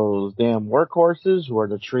 Those damn workhorses, who are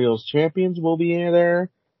the trios champions, will be in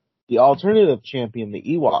there. The alternative champion, the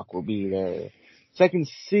Ewok, will be there. Second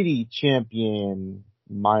City champion,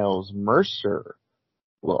 Miles Mercer,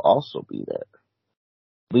 will also be there.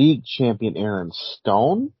 League champion, Aaron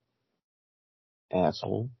Stone,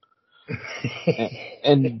 asshole.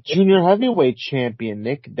 and junior heavyweight champion,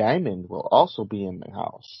 Nick Diamond, will also be in the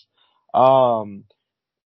house. Now,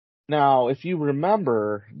 if you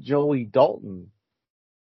remember, Joey Dalton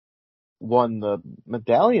won the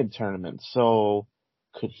medallion tournament, so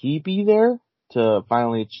could he be there to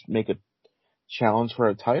finally make a challenge for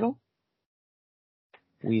a title?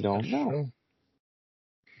 We don't know.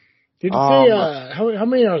 Did you say how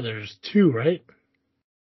many are there? There's 2, right?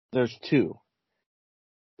 There's 2.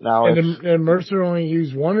 Now, and Mercer only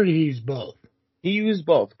used 1, or did he use both? He used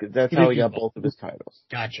both, because that's how he got both of his titles.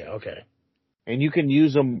 Gotcha. Okay. And you can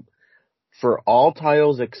use them for all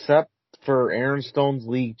titles except for Aaron Stone's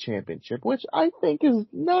league championship, which I think is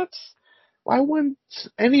nuts. Why wouldn't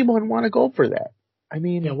anyone want to go for that? I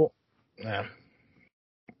mean, yeah.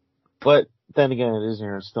 But then again, it is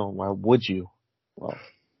Aaron Stone. Why would you? Well,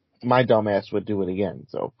 my dumb ass would do it again,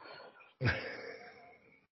 so.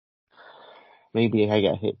 Maybe I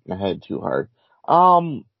got hit in the head too hard.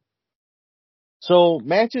 So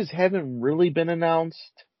matches haven't really been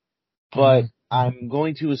announced, but I'm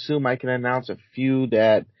going to assume I can announce a few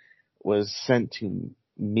that was sent to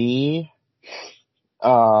me.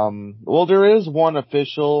 Well, there is one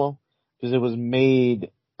official, because it was made,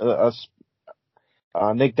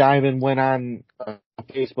 Nick Diamond went on a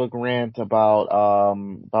Facebook rant about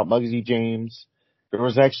Muggsy James. There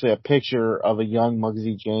was actually a picture of a young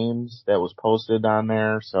Muggsy James that was posted on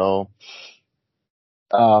there, so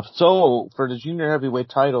for the junior heavyweight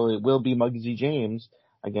title, it will be Muggsy James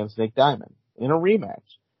against Nick Diamond in a rematch,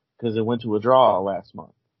 because it went to a draw last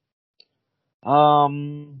month.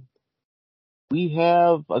 We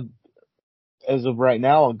have as of right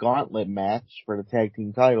now, a gauntlet match for the tag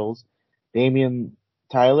team titles. Damian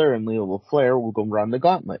Tyler and Leo LaFleur will go run the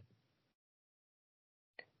gauntlet.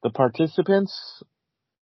 The participants,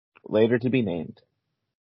 later to be named.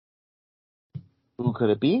 Who could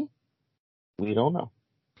it be? We don't know.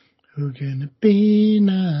 Who can it be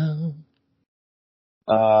now?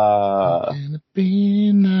 Who can it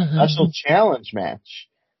be now? Special challenge match.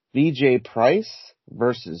 VJ Price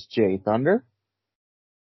versus Jay Thunder.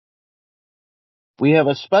 We have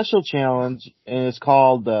a special challenge, and it's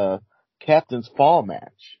called the Captain's Fall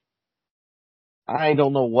match. I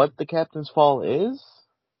don't know what the Captain's Fall is,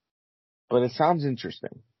 but it sounds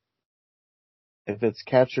interesting. If it's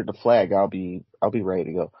captured the flag, I'll be ready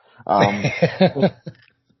to go.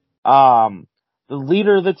 The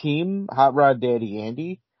leader of the team, Hot Rod Daddy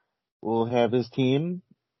Andy, will have his team,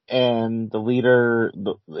 and the leader,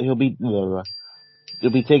 he'll be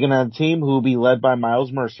taking on a team who will be led by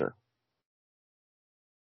Miles Mercer.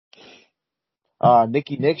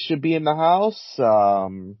 Nikki Nix should be in the house.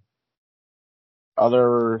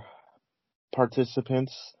 Other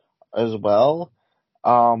participants as well.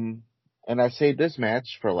 And I saved this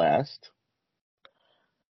match for last.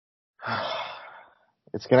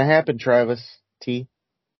 It's gonna happen, Travis T.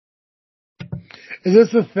 Is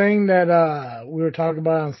this the thing that we were talking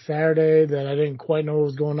about on Saturday that I didn't quite know what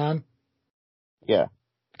was going on? Yeah.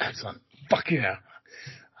 Excellent. Fuck yeah.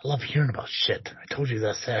 I love hearing about shit. I told you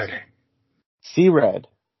that Saturday. C-Red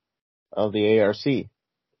of the ARC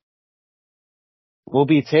will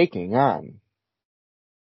be taking on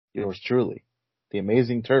yours truly, the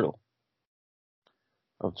Amazing Turtle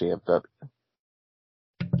of JFW.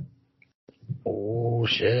 Oh,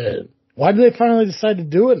 shit. Why did they finally decide to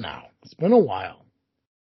do it now? It's been a while.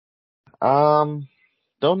 Don't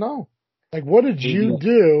know. Like, what did you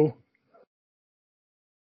do?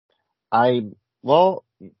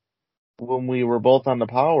 When we were both on the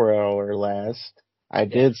Power Hour last, I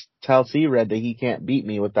did tell C-Red that he can't beat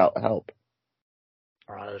me without help.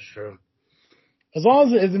 Oh, that's true. As long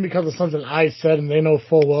as it isn't because of something I said and they know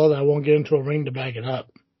full well that I won't get into a ring to back it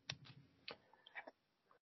up.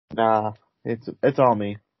 Nah, it's all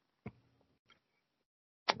me.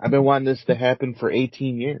 I've been wanting this to happen for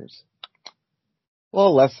 18 years.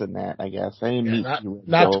 Well, less than that, I guess. I didn't meet you.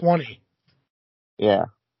 Not 20. Yeah.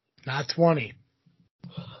 Not 20.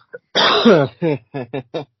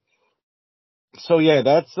 So yeah,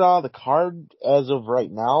 that's the card as of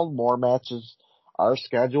right now. More matches are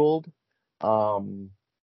scheduled. But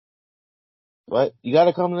you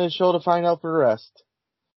gotta come to this show to find out for the rest.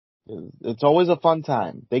 It's always a fun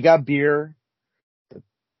time. They got beer.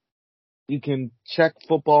 You can check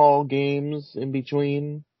football games in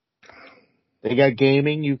between. They got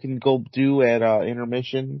gaming you can go do at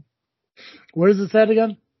intermission. Where is this at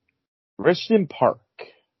again? Richmond Park.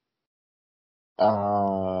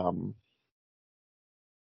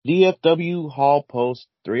 DFW Hall Post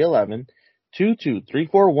 311,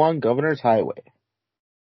 22341 Governor's Highway.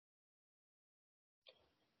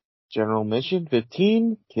 General admission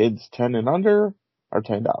 15, kids 10 and under are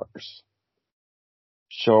 $10.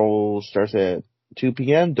 Show starts at 2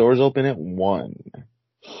 p.m., doors open at 1.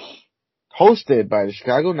 Hosted by the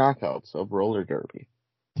Chicago Knockouts of Roller Derby.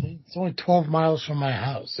 It's only 12 miles from my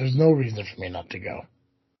house. There's no reason for me not to go.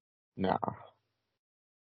 Nah.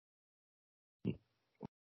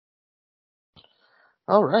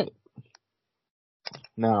 All right.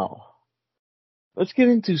 Now, let's get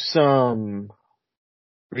into some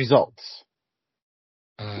results.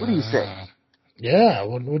 What do you say? Yeah,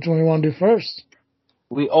 which one you want to do first?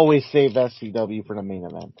 We always save SCW for the main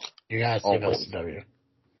event. You gotta save SCW.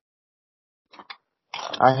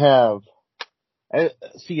 I have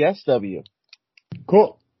CSW.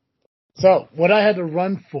 Cool. So, what I had to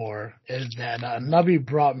run for is that Nubby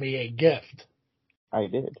brought me a gift. I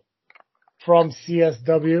did. From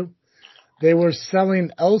CSW. They were selling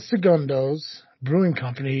El Segundo's Brewing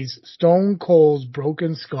Company's Stone Cold's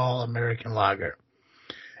Broken Skull American Lager.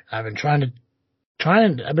 I've been trying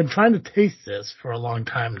to taste this for a long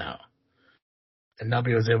time now. And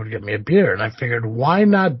Nubby was able to get me a beer, and I figured why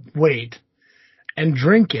not wait and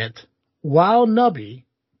drink it while Nubby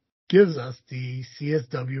gives us the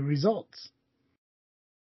CSW results.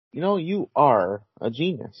 You know, you are a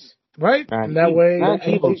genius. Right? Not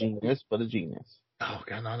evil genius, but a genius. Oh,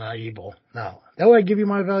 God, no, not evil. No. That way I give you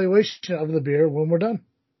my evaluation of the beer when we're done.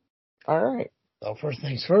 All right. So first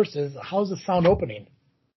things first is, how's the sound opening?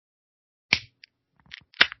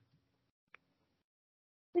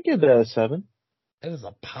 I give that a 7. That is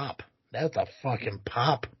a pop. That's a fucking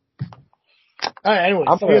pop. All right, anyway,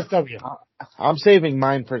 CSW. I'm saving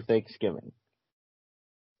mine for Thanksgiving.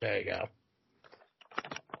 There you go.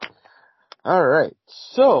 Alright,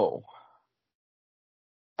 so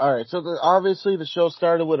obviously the show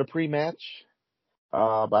started with a pre-match,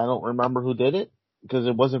 but I don't remember who did it, because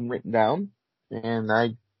it wasn't written down, and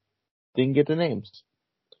I didn't get the names.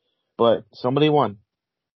 But somebody won.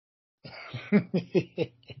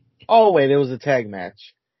 Oh wait, it was a tag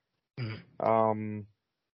match.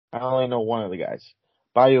 I only know one of the guys.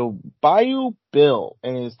 Bayou Bill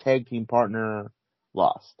and his tag team partner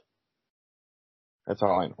lost. That's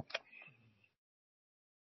all I know.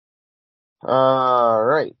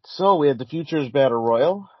 Alright, so we had the Futures Battle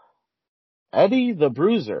Royal. Eddie the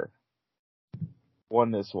Bruiser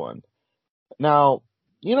won this one. Now,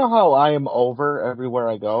 you know how I am over everywhere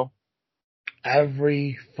I go?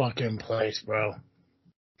 Every fucking place, bro.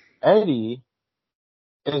 Eddie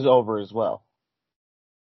is over as well.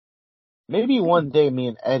 Maybe one day me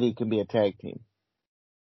and Eddie can be a tag team.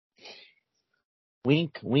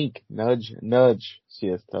 Wink, wink, nudge, nudge,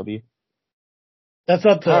 CSW. That's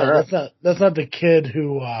not the Right. that's not the kid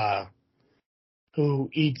who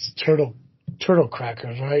eats turtle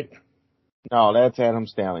crackers, right? No, that's Adam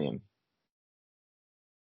Stallion.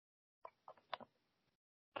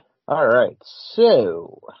 Alright,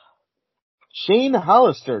 so Shane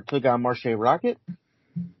Hollister took on Marshe Rocket.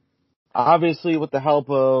 Obviously, with the help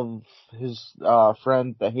of his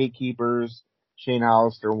friend, the Hate Keepers, Shane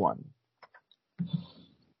Hollister won.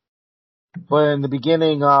 But in the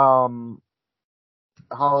beginning,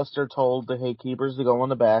 Hollister told the Hate Keepers to go on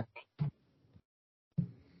the back.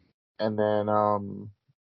 And then,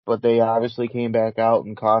 but they obviously came back out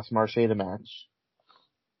and cost Marshe the match.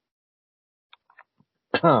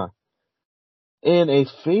 In a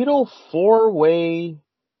fatal 4-way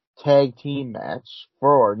tag team match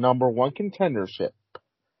for number 1 contendership,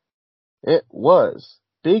 it was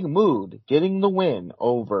Big Mood getting the win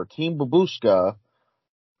over Team Babushka,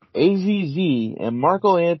 AZZ, and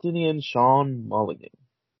Marco Anthony and Sean Mulligan.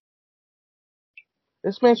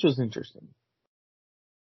 This match was interesting.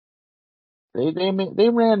 They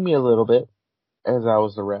ran me a little bit as I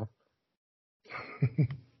was the ref.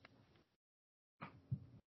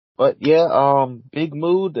 But yeah, Big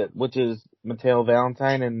Mood, which is Mateo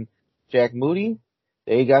Valentine and Jack Moody,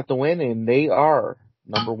 they got the win and they are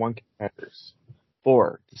number 1 contenders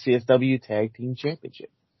for the CSW Tag Team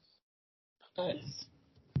Championship. Nice.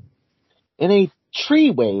 In a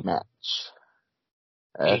three-way match.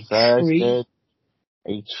 As I said,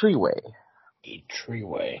 a three-way. A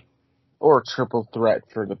tree-way. Or triple threat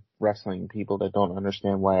for the wrestling people that don't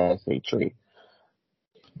understand why I say tree.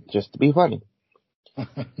 Just to be funny.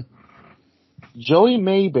 Joey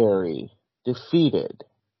Mayberry defeaed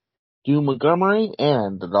Stu Montgomery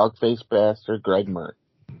and the dog-faced bastard Greg Murray.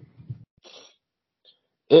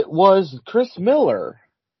 It was Chris Miller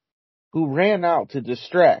who ran out to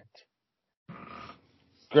distract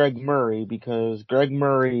Greg Murray because Greg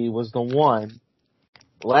Murray was the one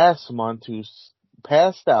last month who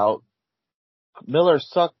passed out Miller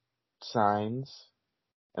sucked signs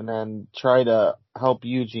and then tried to help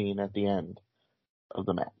Eugene at the end of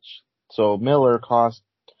the match. So Miller cost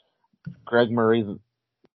Greg Murray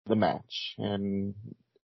the match and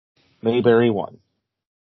Mayberry won.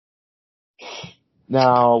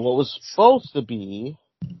 Now, what was supposed to be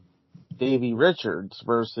Davey Richards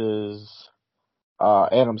versus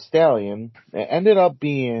Adam Stallion, it ended up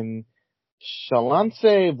being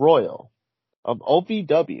Shalance Royal of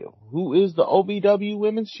OVW, who is the OVW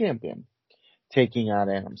Women's Champion, taking on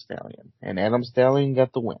Adam Stallion. And Adam Stallion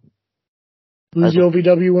got the win. Who's the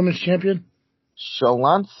OVW Women's Champion?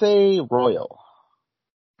 Shalance Royal.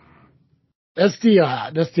 That's the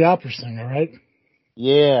opera singer, right?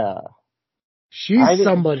 Yeah. She's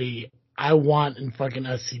somebody I want in fucking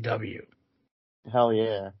SCW. Hell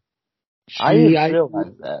yeah. I didn't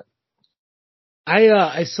realize that.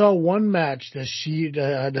 I saw one match that she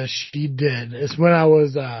did. It's when I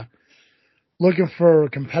was looking for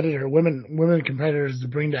women competitors to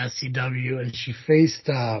bring to SCW, and she faced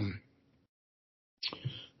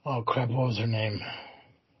oh crap, what was her name?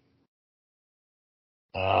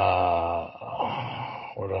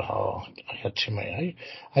 Where the hell? I got too many.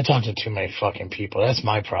 I talk to too many fucking people. That's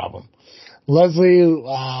my problem. Leslie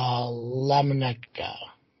Lamuneka.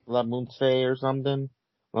 Lamunce or something?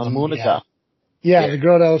 Lamunica. Yeah, the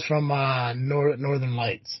girl that was from Northern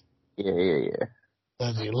Lights. Yeah.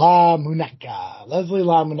 Leslie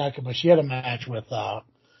Lamuneka, but she had a match with her.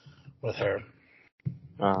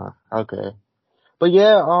 Okay. But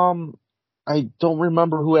yeah, I don't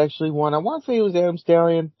remember who actually won. I want to say it was Adam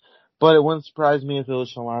Stallion, but it wouldn't surprise me if it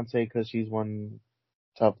was Shalance because she's one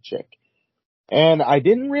tough chick. And I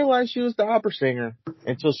didn't realize she was the opera singer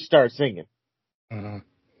until she started singing. Mm-hmm.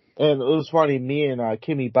 And it was funny, me and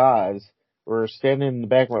Kimmy Boz were standing in the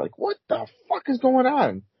back. We're like, what the fuck is going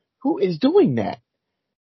on? Who is doing that?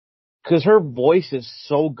 Because her voice is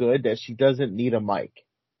so good that she doesn't need a mic.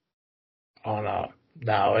 Oh no,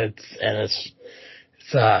 it's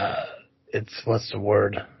what's the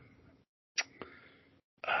word?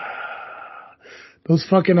 Those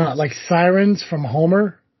fucking like sirens from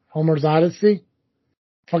Homer's Odyssey,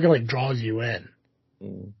 fucking like draws you in.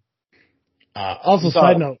 Mm. Also,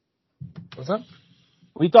 side note, what's up?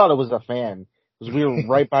 We thought it was a fan because we were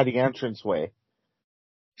right by the entranceway.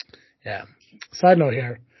 Yeah. Side note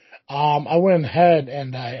here, I went ahead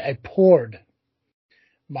and I poured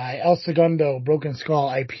my El Segundo Broken Skull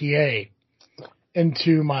IPA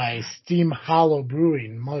into my Steam Hollow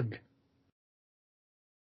Brewing mug.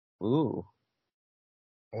 Ooh.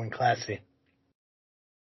 I went classy.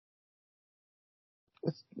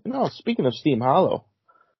 Speaking of Steam Hollow,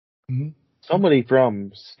 Mm-hmm. somebody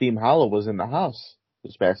from Steam Hollow was in the house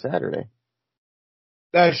this past Saturday.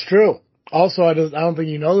 That's true. Also, I don't think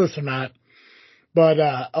you know this or not, but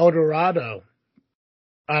El Dorado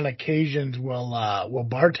on occasions will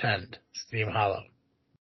bartend Steam Hollow.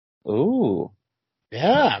 Ooh.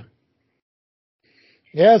 Yeah.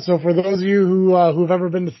 Yeah, so for those of you who've ever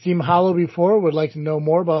been to Steam Hollow before, would like to know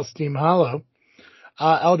more about Steam Hollow,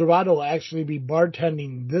 El Dorado will actually be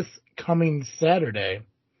bartending this coming Saturday.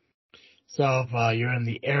 So if you're in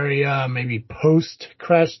the area, maybe post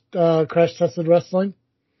Crash Tested Wrestling,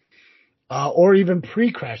 or even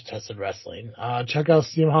pre-Crash Tested Wrestling, check out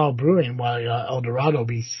Steam Hollow Brewing while El Dorado will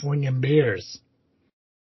be slinging beers.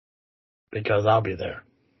 Because I'll be there.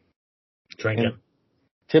 Drinking. And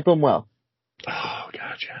tip them well. Oh,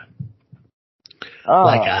 gotcha.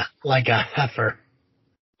 Oh. Like a heifer.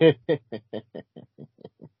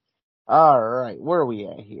 All right, where are we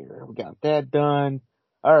at here? We got that done.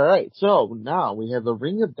 All right, so now we have the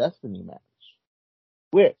Ring of Destiny match,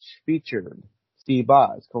 which featured Steve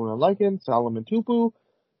Oz, Conan Lycan, Solomon Tupu,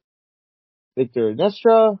 Victor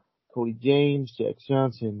Nestra, Cody James, Jax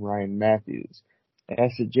Johnson, Ryan Matthews,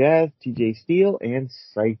 Acid Jazz, TJ Steele, and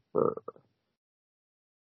Cypher.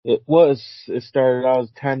 It started out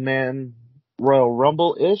as 10-man Royal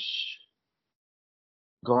Rumble-ish,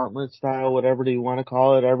 gauntlet style, whatever you want to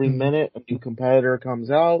call it. Every minute, a new competitor comes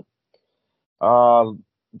out.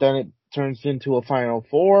 Then it turns into a Final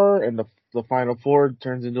Four, and the Final Four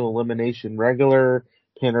turns into elimination, regular,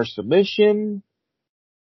 pin or submission.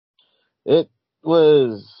 It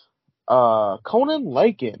was Conan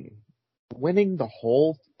Lycan winning the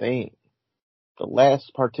whole thing. The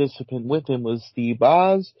last participant with him was Steve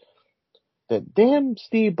Oz. That damn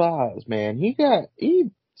Steve Oz, man, he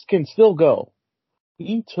can still go.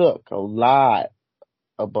 He took a lot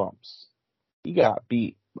of bumps. He got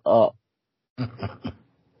beat up.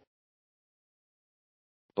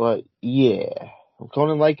 But yeah,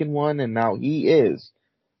 Conan Lycan won, and now he is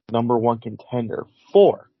number one contender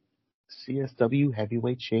for CSW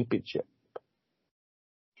Heavyweight Championship.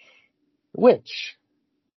 Which,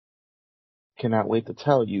 cannot wait to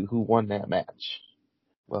tell you who won that match.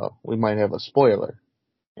 Well, we might have a spoiler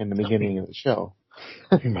in the beginning of the show.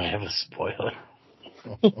 We might have a spoiler.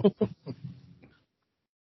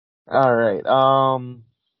 All right.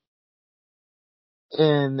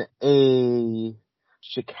 In a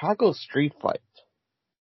Chicago street fight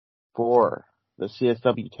for the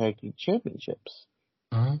CSW Tag Team Championships,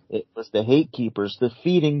 it was the Hate Keepers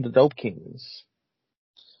defeating the Dope Kings.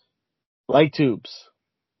 Light tubes,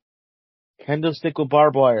 kendo stick with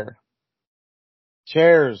barbed wire,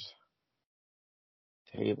 chairs,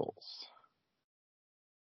 tables.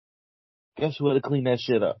 Guess who would have cleaned that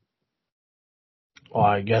shit up? Well,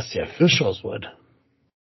 I guess the officials would.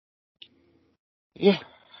 Yeah.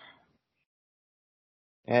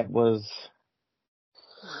 It was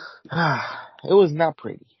not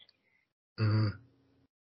pretty.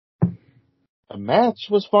 Mm-hmm. The match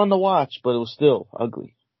was fun to watch, but it was still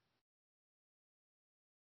ugly.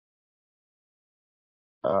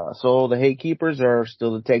 So the Hate Keepers are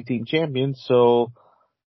still the tag team champions, so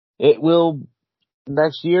it will,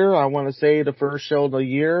 next year, I want to say the first show of the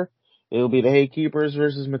year, it will be the Hate Keepers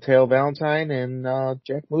versus Mateo Valentine and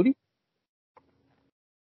Jack Moody.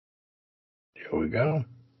 Here we go.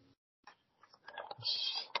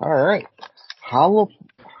 All right.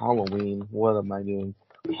 Halloween, what am I doing?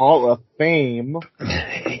 Hall of Fame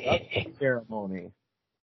ceremony.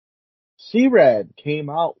 C-Red came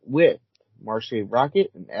out with Marche Rocket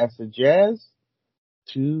and Acid Jazz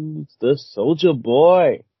to the Soulja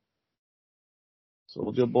Boy.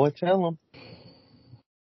 Soulja Boy, tell him.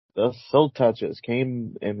 The Soul Touchers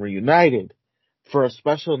came and reunited for a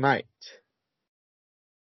special night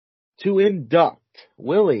to induct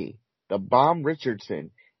Willie the Bomb Richardson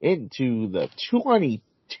into the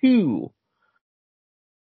 22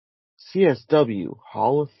 CSW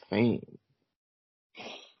Hall of Fame.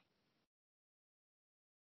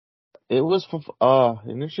 It was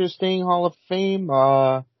an interesting Hall of Fame.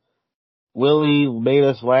 Willie made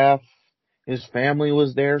us laugh. His family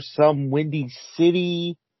was there. Some Windy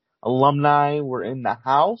City alumni were in the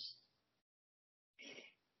house.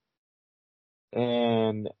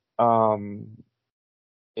 And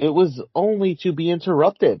it was only to be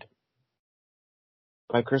interrupted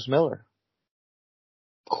by Chris Miller.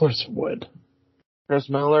 Of course it would. Chris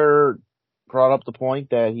Miller brought up the point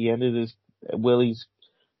that he ended Willie's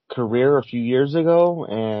career a few years ago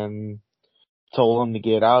and told him to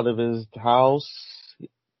get out of his house,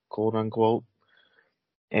 quote unquote,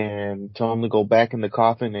 and told him to go back in the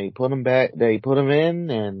coffin. They put him in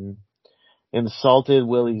and insulted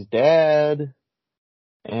Willie's dad.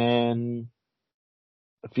 And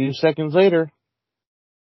a few seconds later,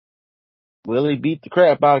 Willie beat the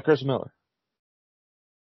crap out of Chris Miller.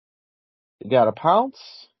 We got a pounce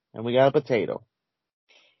and we got a potato.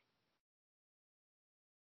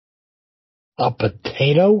 A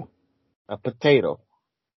potato? A potato.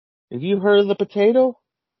 Have you heard of the potato?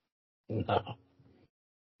 No.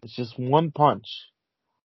 It's just one punch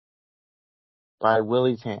by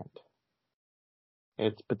Willie's hand.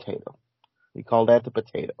 It's potato. We call that the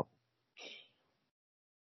potato.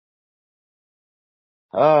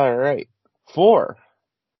 All right. For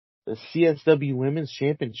the CSW Women's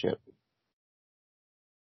Championship.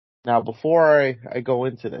 Now, before I go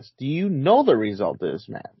into this, do you know the result of this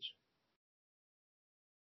match?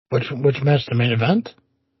 Which match? The main event?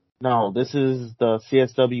 No, this is the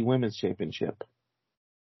CSW Women's Championship.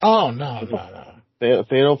 Oh, no.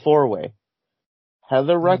 Fatal 4-way.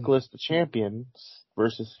 Heather Reckless, the champions,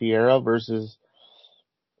 versus Sierra versus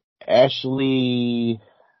Ashley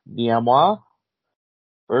Diamois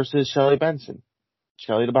versus Shelly Benson.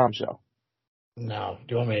 Shelly the Bombshell. No.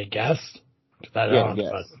 Do you want me to guess? I Yeah, don't,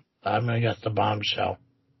 guess. but I'm going to guess the Bombshell.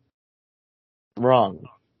 Wrong.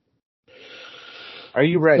 Are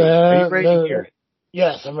you ready? Are you ready to hear it?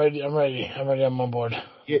 Yes, I'm ready. I'm on board.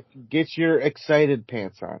 Get your excited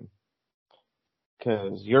pants on.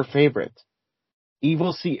 Because your favorite,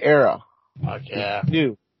 Evil Sierra, Fuck yeah.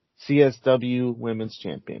 new CSW Women's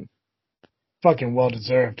Champion. Fucking well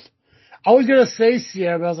deserved. I was going to say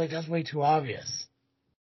Sierra, but I was like, that's way too obvious.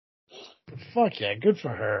 But fuck yeah, good for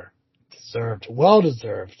her. Deserved. Well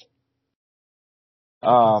deserved.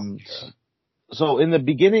 So in the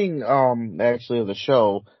beginning, actually of the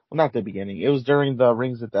show, well, not the beginning, it was during the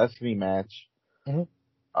Rings of Destiny match.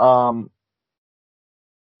 Mm-hmm.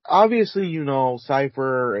 Obviously, you know,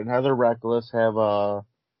 Cypher and Heather Reckless have a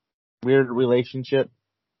weird relationship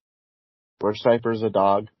where Cypher's a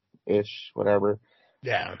dog-ish, whatever.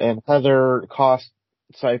 Yeah. And Heather cost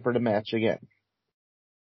Cypher the match again.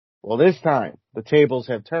 Well, this time, the tables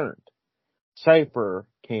have turned. Cypher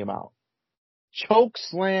came out. Choke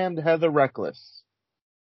slammed Heather Reckless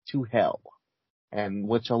to hell, and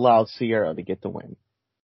which allowed Sierra to get the win.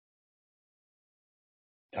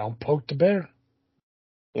 Don't poke the bear.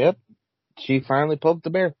 Yep. She finally poked the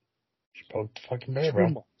bear. She poked the fucking bear,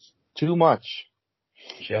 bro. Too much.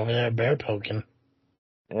 She over there bear poking.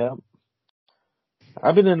 Yep.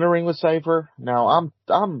 I've been in the ring with Cypher. Now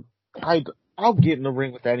I'll get in the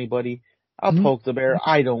ring with anybody. I'll poke the bear.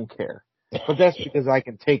 I don't care. But that's because I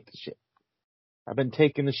can take the shit. I've been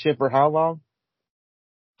taking the shit for how long?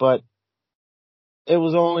 But it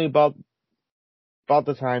was only about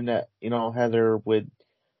the time that, you know, Heather would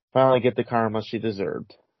finally get the karma she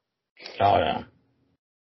deserved. Oh, yeah.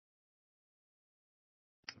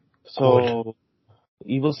 So,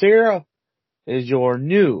 Evil Sierra is your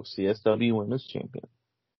new CSW Women's Champion.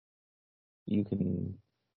 You can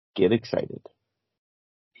get excited.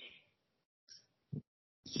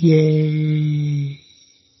 Yay.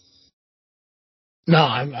 No,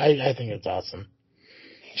 I think it's awesome.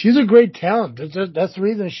 She's a great talent. That's the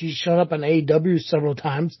reason she's shown up on AEW several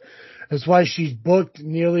times. That's why she's booked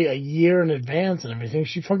nearly a year in advance and everything.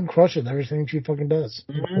 She fucking crushes everything she fucking does.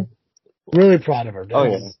 Mm-hmm. Really proud of her.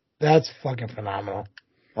 Yeah. That's fucking phenomenal.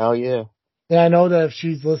 Hell yeah. And I know that if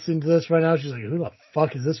she's listening to this right now, she's like, who the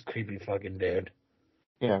fuck is this creepy fucking dude?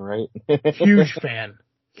 Yeah, right? Huge fan.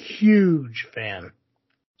 Huge fan.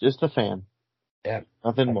 Just a fan. Yeah.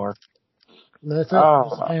 Nothing more. That's it.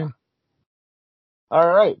 Just a fan. All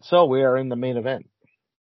right, so we are in the main event.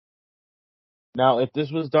 Now, if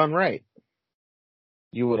this was done right,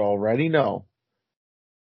 you would already know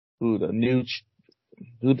who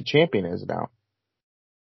the champion is now.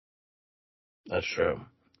 That's true.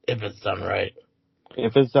 If it's done right.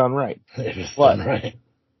 If it's done right. If it's done right.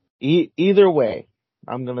 Either way,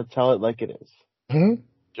 I'm going to tell it like it is. Hmm?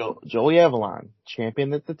 Joey Avalon,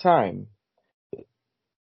 champion at the time,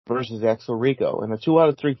 versus Axel Rico in a 2 out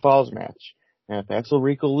of 3 falls match. And if Axel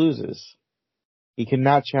Rico loses, he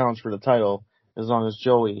cannot challenge for the title as long as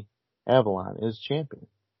Joey Avalon is champion.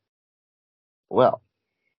 Well,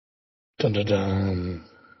 Dun, dun, dun.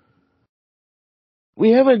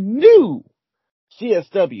 we have a new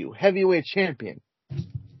CSW heavyweight champion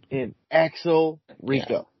in Axel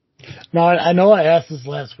Rico. Now, I know I asked this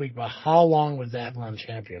last week, but how long was Avalon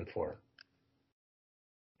champion for?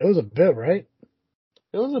 It was a bit, right?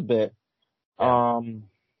 It was a bit. Yeah.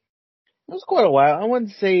 It was quite a while. I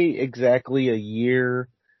wouldn't say exactly a year.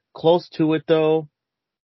 Close to it, though.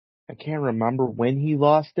 I can't remember when he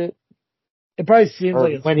lost it. It probably seems Or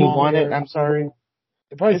like it's when he won longer. it, I'm sorry.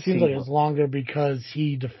 It probably It seems like seems- it's longer because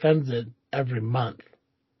he defends it every month.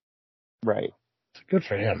 Right. Good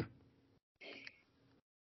for him.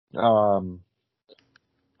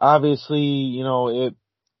 Obviously, you know,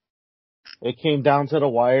 it came down to the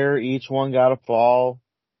wire. Each one got a fall.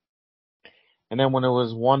 And then when it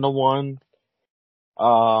was 1-1,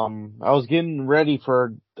 I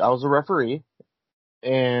was a referee,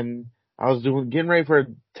 and I was getting ready for a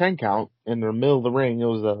 10 count in the middle of the ring. It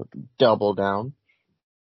was a double down,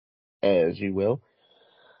 as you will.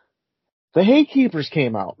 The Haykeepers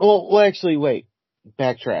came out. Well, actually, wait,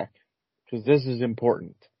 backtrack, because this is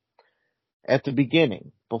important. At the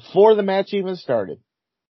beginning, before the match even started,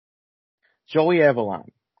 Joey Avalon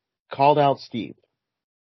called out Steve.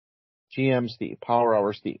 GM Steve, Power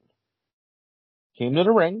Hour Steve. Came to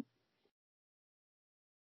the ring.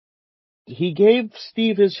 He gave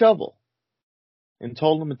Steve his shovel and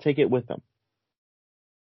told him to take it with him.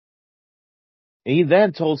 He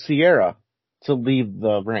then told Sierra to leave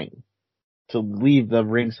the ring, to leave the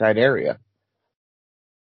ringside area.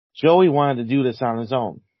 Joey wanted to do this on his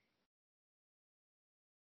own.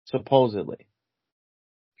 Supposedly.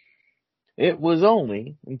 It was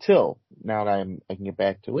only until, now that I can get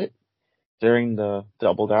back to it, during the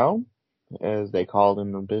double down, as they called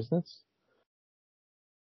in the business,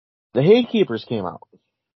 the Haykeepers came out.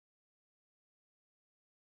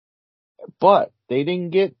 But they didn't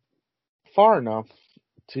get far enough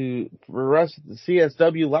for the rest of the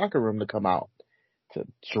CSW locker room to come out, to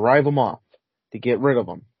drive them off, to get rid of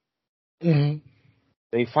them. Mm-hmm.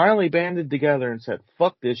 They finally banded together and said,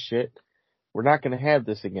 fuck this shit. We're not going to have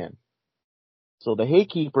this again. So the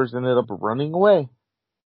Haykeepers ended up running away.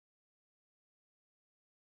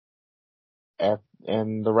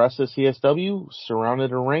 And the rest of CSW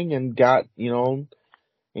surrounded the ring and got,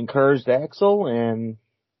 encouraged Axel, and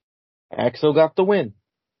Axel got the win.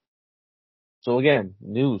 So again,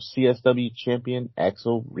 new CSW champion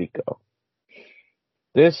Axel Rico.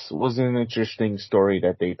 This was an interesting story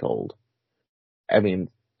that they told. I mean,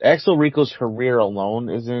 Axel Rico's career alone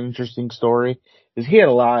is an interesting story, because he had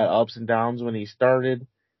a lot of ups and downs when he started,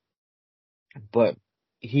 but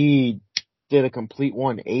he did a complete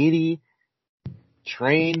 180,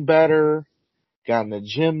 trained better, got in the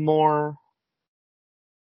gym more,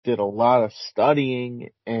 did a lot of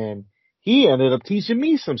studying, and he ended up teaching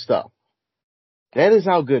me some stuff. That is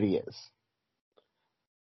how good he is.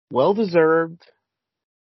 Well deserved,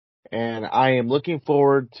 and I am looking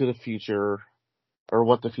forward to the future, or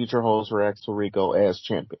what the future holds for Axel Rico as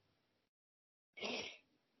champion.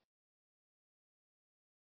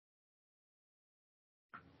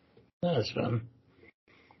 That was fun.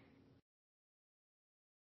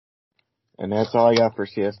 And that's all I got for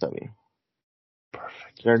CSW.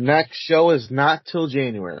 Perfect. Their next show is not till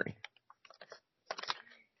January.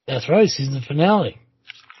 That's right, season finale.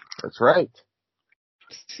 That's right.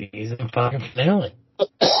 Season fucking finale.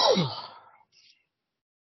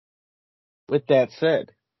 With that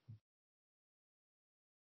said,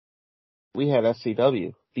 we had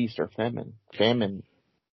SCW, Feast or Famine.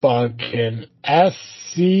 Fucking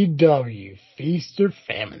SCW, Feast or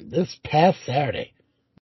Famine, this past Saturday.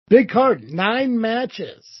 Big card, 9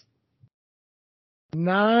 matches.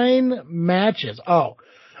 9 matches. Oh,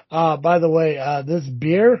 by the way, this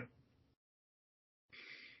beer.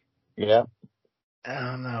 Yeah. I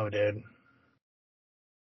don't know, dude.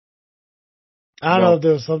 I don't know if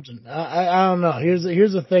there was something. I don't know. Here's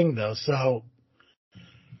the thing, though. So,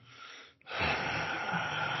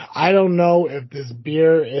 I don't know if this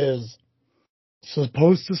beer is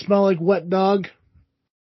supposed to smell like wet dog,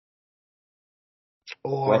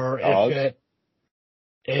 or Wet dog? if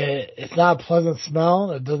it's not a pleasant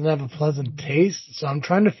smell. It doesn't have a pleasant taste. So I'm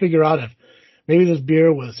trying to figure out if maybe this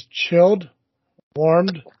beer was chilled,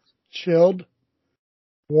 warmed, chilled,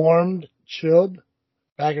 warmed, chilled,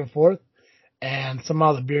 back and forth, and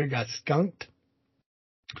somehow the beer got skunked.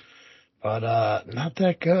 but not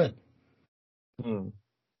that good.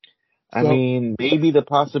 I mean, maybe the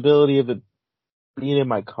possibility of it being in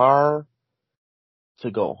my car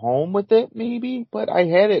to go home with it, maybe, but I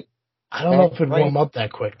had it. I don't know if it'd warm up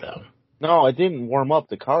that quick, though. No, it didn't warm up.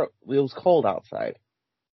 The car, it was cold outside.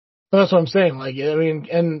 That's what I'm saying. Like, I mean,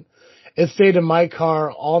 and it stayed in my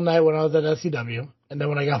car all night when I was at SCW, and then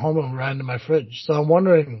when I got home, it ran into my fridge. So I'm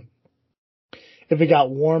wondering if it got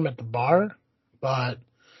warm at the bar, but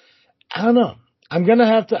I don't know. I'm gonna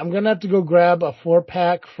have to go grab a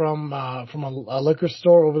 4-pack from a liquor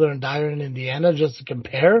store over there in Dyer, Indiana, just to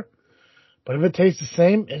compare. But if it tastes the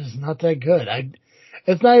same, it is not that good.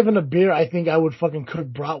 It's not even a beer I think I would fucking cook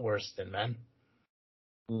bratwurst in, man.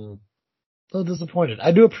 So disappointed.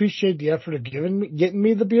 I do appreciate the effort of getting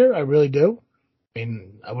me the beer. I really do. I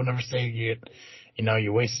mean, I would never say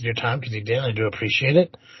you wasted your time, because you did. I do appreciate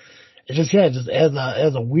it. It just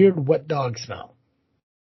has a weird wet dog smell.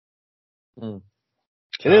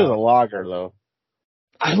 It is a lager, though.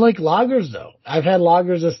 I like lagers, though. I've had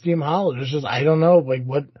lagers at Steam Hollow. It's just, I don't know, like,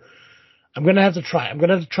 what. I'm going to have to try. I'm going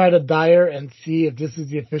to have to try the Dyer and see if this is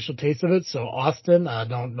the official taste of it. So, Austin,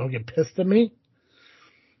 don't get pissed at me.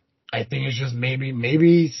 I think it's just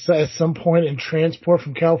maybe at some point in transport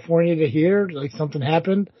from California to here, like, something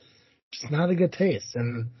happened. It's not a good taste.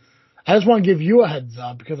 And I just want to give you a heads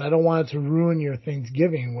up, because I don't want it to ruin your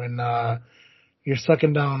Thanksgiving when you're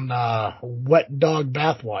sucking down wet dog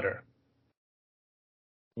bathwater.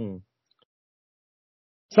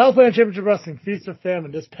 Southland Championship Wrestling Feast of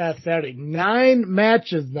Famine this past Saturday. 9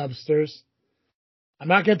 matches, Nubsters. I'm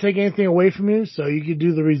not going to take anything away from you, so you can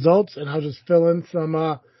do the results, and I'll just fill in some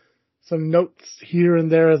notes here and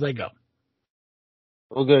there as I go.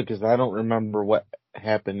 Well, good, because I don't remember what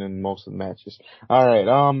happened in most of the matches. All right.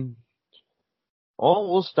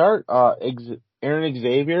 We'll start. Aaron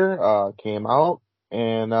Xavier came out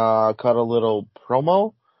and cut a little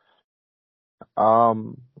promo.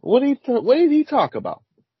 What did he talk about?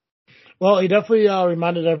 Well, he definitely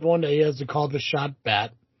reminded everyone that he has the Call the Shot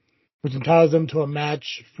bat, which entitles him to a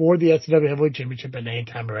match for the SCW Heavyweight Championship at any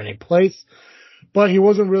time or any place. But he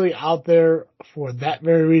wasn't really out there for that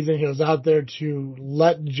very reason. He was out there to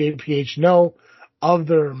let JPH know of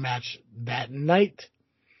their match that night,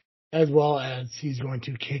 as well as he's going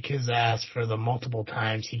to kick his ass for the multiple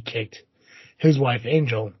times he kicked his wife,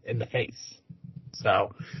 Angel, in the face.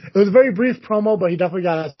 So it was a very brief promo, but he definitely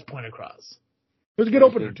got his point across. It was a good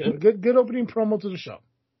opener, too. Good opening promo to the show.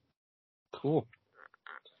 Cool.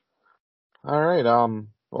 All right.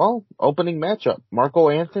 Well, opening matchup. Marco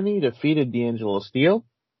Anthony defeated D'Angelo Steele.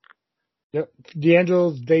 Yep.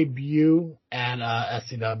 D'Angelo's debut at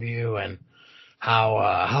SCW, and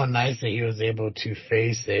how nice that he was able to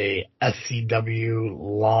face a SCW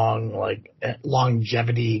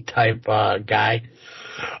longevity type guy.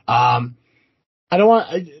 It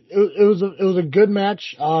was a good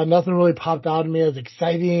match. Nothing really popped out at me as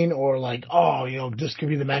exciting or like, this could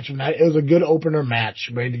be the match of the night. It was a good opener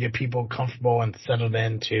match, ready to get people comfortable and settled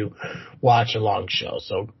in to watch a long show.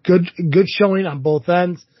 So good showing on both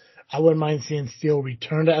ends. I wouldn't mind seeing Steele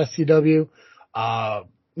return to SCW.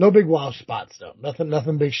 No big wow spots though.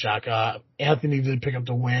 Nothing big shock. Anthony did pick up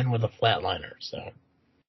the win with a flatliner, so.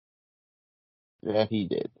 Yeah, he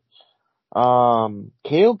did. Kayo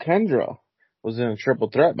Kendra was in a triple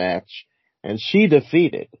threat match, and she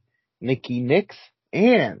defeated Nikki Nix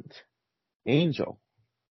and Angel.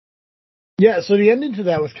 Yeah, so the ending to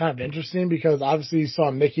that was kind of interesting, because obviously you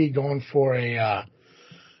saw Nikki going for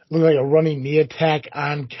looked like a running knee attack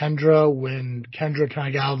on Kendra when Kendra kind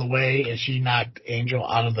of got out of the way and she knocked Angel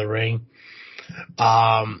out of the ring.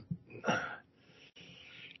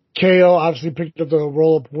 KO obviously picked up the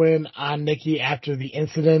roll-up win on Nikki after the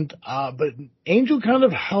incident, but Angel kind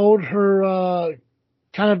of held her,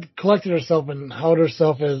 kind of collected herself and held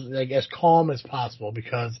herself as calm as possible,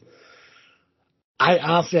 because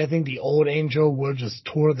I think the old Angel would just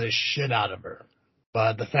tore the shit out of her.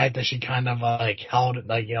 But the fact that she kind of held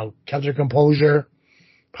it, kept her composure,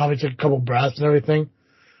 probably took a couple breaths and everything.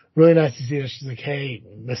 Really nice to see that she's like, hey,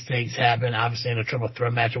 mistakes happen. Obviously in a triple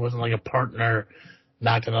threat match, it wasn't like a partner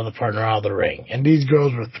knocked another partner out of the ring. And these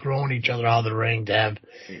girls were throwing each other out of the ring to have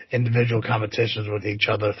individual competitions with each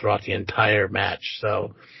other throughout the entire match.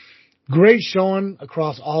 So great showing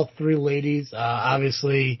across all three ladies.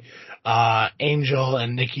 Obviously, Angel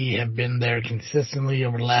and Nikki have been there consistently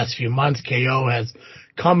over the last few months. KO has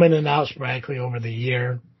come in and out sporadically over the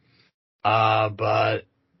year. But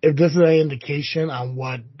if this is an indication on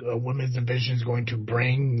what women's division is going to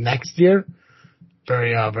bring next year,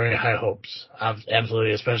 very high hopes.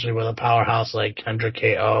 Absolutely, especially with a powerhouse like Kendra,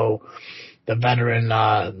 KO, veteran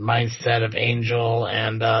mindset of Angel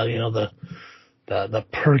and the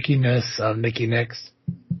perkiness of Nikki Nix.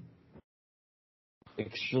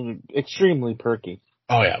 Extremely perky.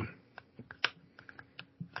 Oh yeah.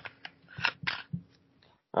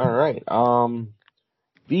 All right.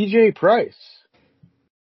 BJ Price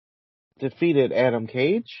defeated Adam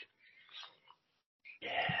Cage.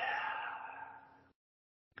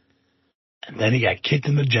 And then he got kicked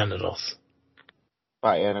in the genitals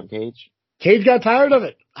By Adam Cage. Cage got tired of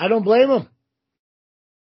it. I don't blame him.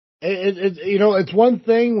 It's one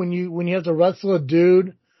thing when you have to wrestle a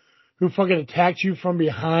dude who fucking attacked you from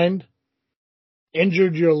behind,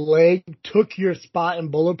 injured your leg, took your spot in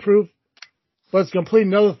Bulletproof. But it's complete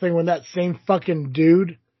another thing when that same fucking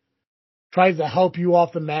dude tries to help you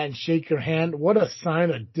off the mat and shake your hand. What a sign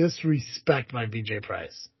of disrespect by BJ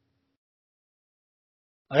Price.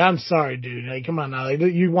 Like, I'm sorry, dude. Like, come on now. Like,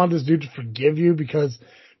 you want this dude to forgive you because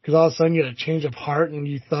all of a sudden you had a change of heart and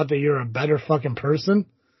you thought that you're a better fucking person?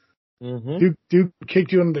 Mm-hmm. Dude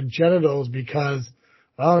kicked you in the genitals because,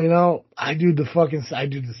 well, I do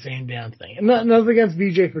the same damn thing. And nothing against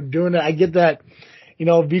BJ for doing it. I get that,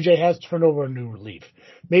 BJ has turned over a new leaf.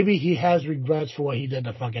 Maybe he has regrets for what he did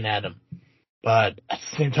to fucking Adam. But at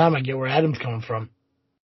the same time, I get where Adam's coming from.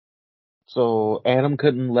 So Adam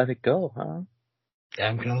couldn't let it go, huh?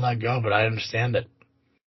 Adam couldn't let go, but I understand it.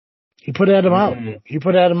 He put Adam out. He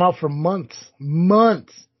put Adam out for months.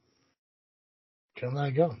 Couldn't let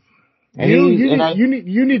it go. And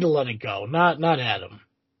you need to let it go, not Adam.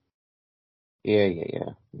 Yeah.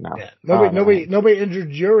 No. Yeah. Nobody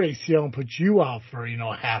injured your ACL and put you out for,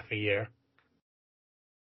 half a year.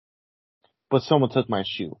 But someone took my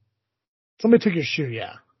shoe. Somebody took your shoe,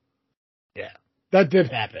 yeah. Yeah. That did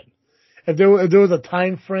happen. If there was a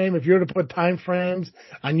time frame, if you were to put time frames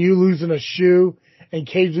on you losing a shoe and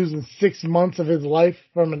Cage losing 6 months of his life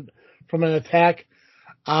from an attack,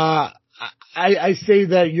 I say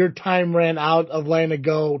that your time ran out of letting it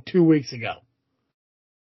go 2 weeks ago.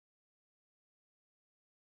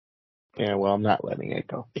 Yeah, well, I'm not letting it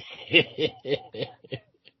go.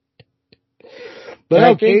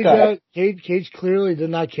 But no, Cage clearly did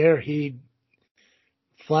not care. He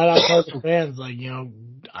flat out told the fans, like,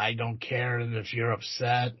 I don't care if you're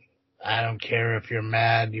upset. I don't care if you're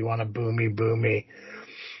mad. You want to boo me.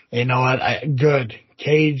 You know what? Good.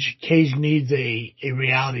 Cage needs a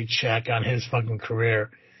reality check on his fucking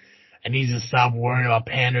career. And needs to stop worrying about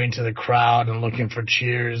pandering to the crowd and looking for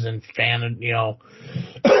cheers and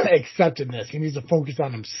acceptedness. He needs to focus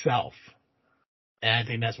on himself. And I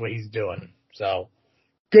think that's what he's doing. So,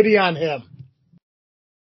 goody on him.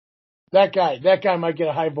 That guy might get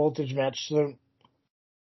a high voltage match soon.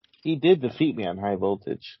 He did defeat me on High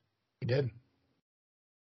Voltage. He did.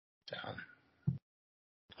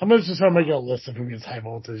 I'm going to just start making a list of who gets high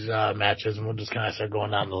voltage matches, and we'll just kind of start going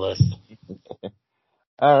down the list.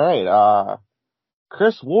 All right.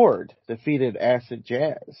 Chris Ward defeated Acid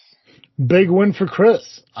Jazz. Big win for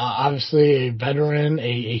Chris. Obviously a veteran,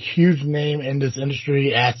 a huge name in this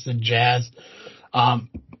industry, Acid Jazz.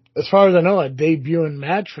 As far as I know, a debuting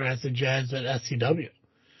match for Acid Jazz at SCW.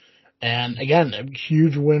 And again, a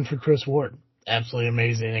huge win for Chris Ward. Absolutely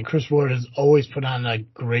amazing. And Chris Ward has always put on a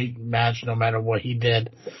great match no matter what he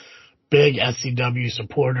did. Big SCW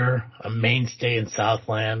supporter, a mainstay in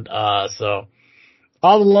Southland. So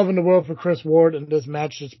all the love in the world for Chris Ward, and this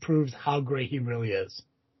match just proves how great he really is.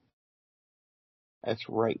 That's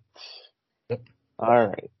right. Yep. All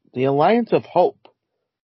right. The Alliance of Hope,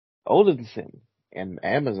 Odinson, and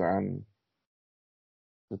Amazon,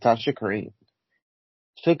 Natasha Crane,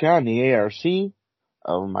 took on the ARC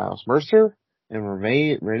of Miles Mercer and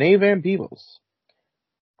Renee Van Peebles.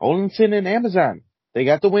 Odinson and Amazon, they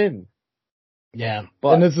got the win. Yeah,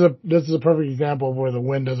 but, and this is a perfect example of where the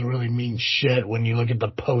win doesn't really mean shit when you look at the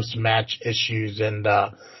post-match issues and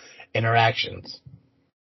interactions.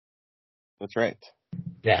 That's right.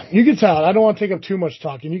 Yeah, you can tell. I don't want to take up too much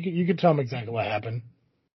talking. You can tell them exactly what happened.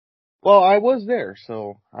 Well, I was there,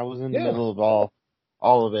 so I was in the middle of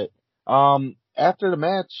all of it. After the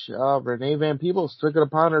match, Renee Van Peebles took it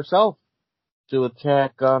upon herself to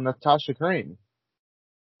attack Natasha Crane.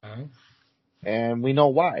 Uh-huh. And we know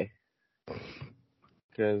why.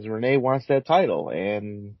 Because Renee wants that title,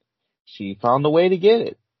 and she found a way to get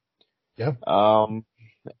it. Yeah.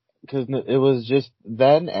 Because it was just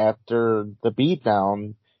then, after the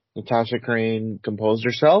beatdown, Natasha Crane composed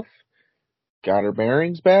herself, got her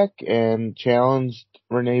bearings back, and challenged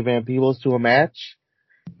Renee Van Peebles to a match.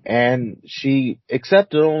 And she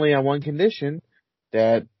accepted only on one condition,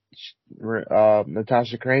 that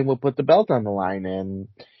Natasha Crane would put the belt on the line. And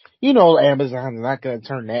You know Amazon's not going to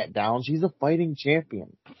turn that down. She's a fighting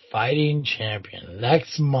champion. Fighting champion.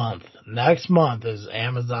 Next month is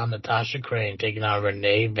Amazon Natasha Crane taking out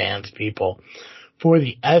Renee Vance people for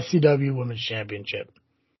the SCW Women's Championship.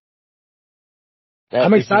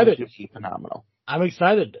 I'm excited. Phenomenal. I'm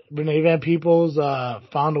excited. Renee Van Peoples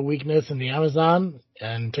found a weakness in the Amazon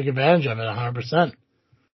and took advantage of it 100%.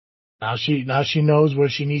 Now she knows where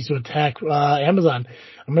she needs to attack Amazon.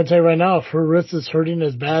 I'm gonna tell you right now, if her wrist is hurting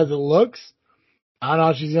as bad as it looks, I don't know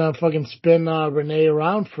if she's gonna fucking spin Renee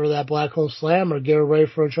around for that black hole slam or get her ready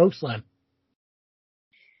for a choke slam.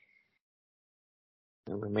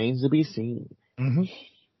 It remains to be seen. Mm-hmm.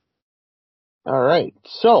 All right,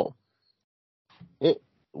 so it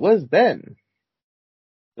was then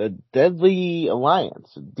the Deadly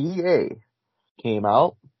Alliance (DA) came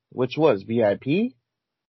out, which was VIP,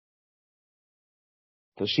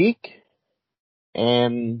 the Sheik,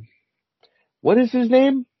 and what is his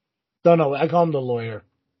name? Don't know. I call him the lawyer.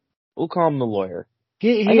 We'll call him the lawyer.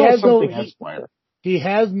 He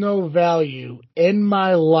has no value in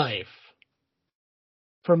my life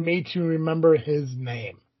for me to remember his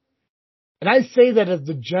name. And I say that as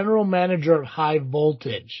the general manager of High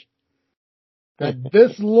Voltage, that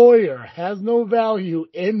this lawyer has no value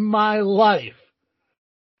in my life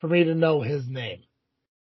for me to know his name.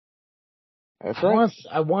 That's right.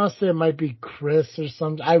 I want to say it might be Chris or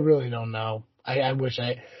something. I really don't know. I wish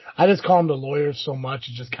I just call him the lawyer so much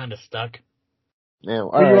it just kind of stuck. Yeah,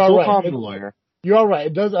 all right, so we'll call him the lawyer. You're all right.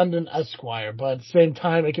 It does end in Esquire, but at the same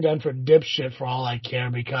time, it could end for dipshit for all I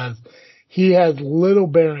care because he has little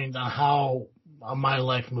bearings on how my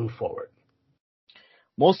life moved forward.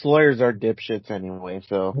 Most lawyers are dipshits anyway,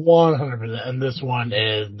 so 100%. And this one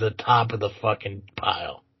is the top of the fucking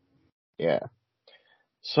pile. Yeah.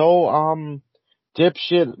 So,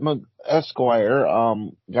 dipshit Esquire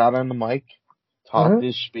got on the mic, talked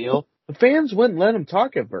his spiel. The fans wouldn't let him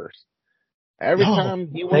talk at first. Every time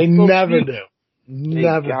he went, they never do.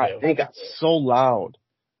 They got so loud.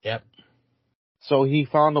 Yep. So he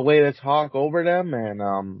found a way to talk over them,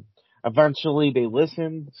 and eventually they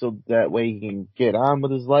listened, so that way he can get on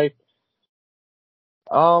with his life.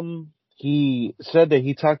 He said that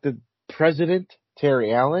he talked to President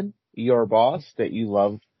Terry Allen, your boss, that you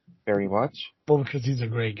love very much. Well, because he's a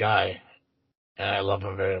great guy, and I love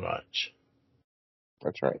him very much.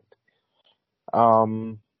 That's right.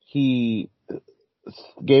 He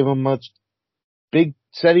gave him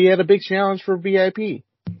said he had a big challenge for VIP.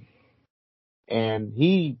 And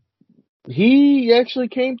he actually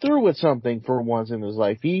came through with something for once in his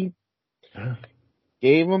life. He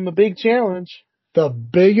gave him a big challenge. The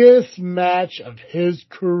biggest match of his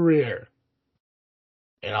career.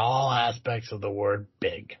 In all aspects of the word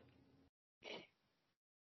big.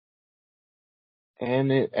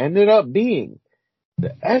 And it ended up being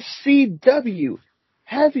the SCW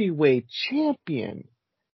Heavyweight Champion,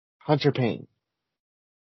 Hunter Payne.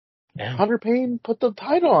 Yeah. Hunter Payne put the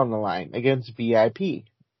title on the line against VIP.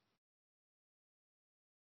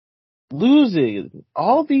 Losing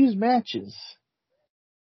all these matches.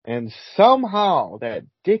 And somehow that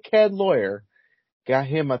dickhead lawyer got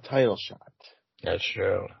him a title shot. That's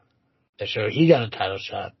true. He got a title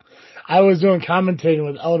shot. I was doing commentating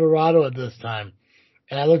with El Dorado at this time.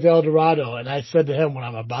 And I looked at El Dorado and I said to him what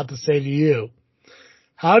I'm about to say to you.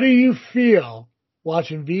 How do you feel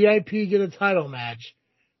watching VIP get a title match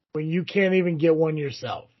when you can't even get one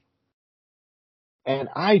yourself? And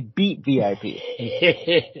I beat VIP.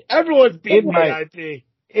 Everyone's beat VIP.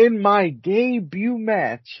 In my debut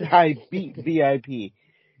match, I beat VIP.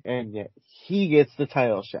 And yet he gets the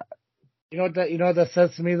title shot. You know what that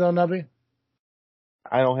says to me though, Nubby?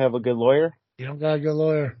 I don't have a good lawyer. You don't got a good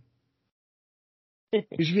lawyer.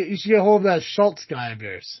 You should get a hold of that Schultz guy of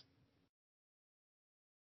yours.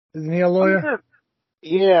 Isn't he a lawyer?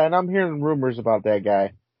 Yeah, and I'm hearing rumors about that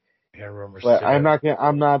guy. Hearing rumors, but too.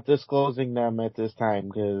 I'm not disclosing them at this time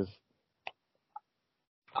because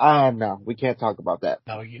no, we can't talk about that.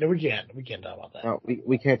 No, we can't. We can't talk about that. No,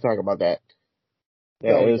 we can't talk about that.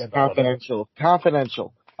 That is confidential.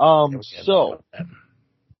 Confidential. So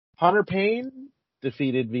Hunter Payne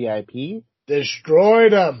defeated VIP.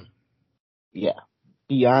 Destroyed him. Yeah.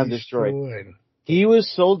 Beyond destroyed. He was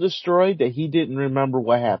so destroyed that he didn't remember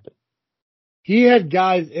what happened. He had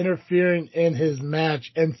guys interfering in his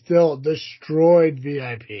match and still destroyed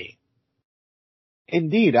VIP.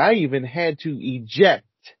 Indeed, I even had to eject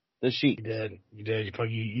the Sheik. You did.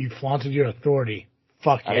 You flaunted your authority.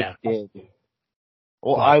 Fuck yeah. I did.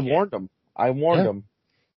 Well, I warned him.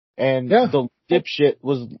 And the dipshit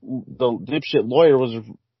lawyer was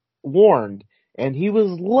warned, and he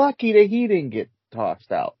was lucky that he didn't get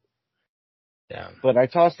tossed out. Yeah. But I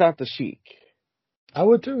tossed out the Sheik. I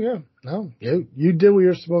would too, yeah. No, you did what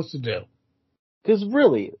you're supposed to do. Because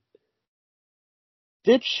really,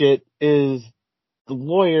 Dipshit is the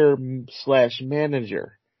lawyer /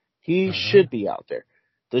 manager. He should be out there.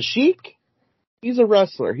 The Sheik, he's a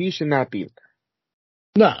wrestler. He should not be there.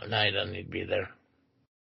 No, he doesn't need to be there.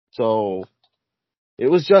 So, it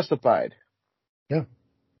was justified. Yeah.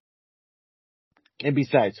 And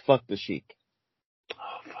besides, fuck the Sheik.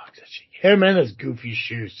 Oh, fuck the Sheik. Him and his goofy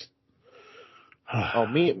shoes. Oh,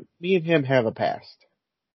 me and him have a past.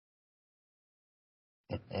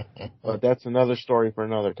 But that's another story for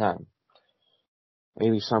another time.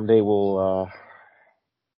 Maybe someday we'll,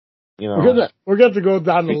 We're going to go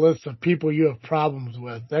down the list of people you have problems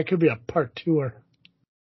with. That could be a part 2-er.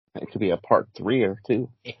 It could be a part 3-er too.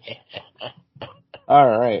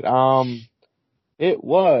 All right. It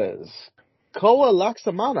was Koa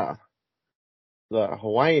Laksamana, the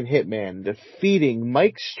Hawaiian Hitman, defeating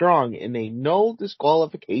Mike Strong in a no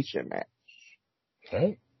disqualification match.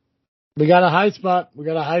 Okay. We got a high spot. We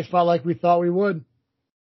got a high spot like we thought we would.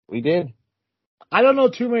 We did. I don't know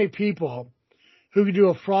too many people who could do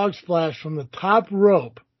a frog splash from the top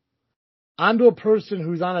rope onto a person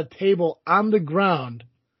who's on a table on the ground,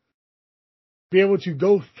 be able to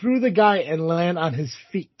go through the guy and land on his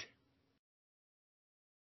feet.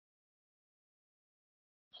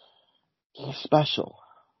 He's special.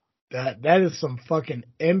 That is some fucking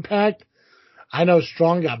impact. I know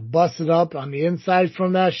Strong got busted up on the inside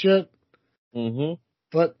from that shit. Mm-hmm.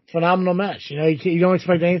 But phenomenal match. You don't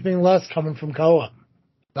expect anything less coming from Koa.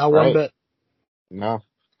 Not one bit. No.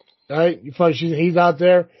 Right? He's out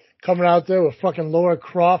there, coming out there with fucking Laura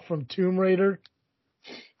Croft from Tomb Raider.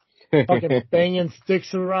 Fucking banging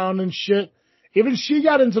sticks around and shit. Even she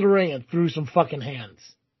got into the ring and threw some fucking hands.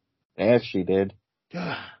 Yes, she did.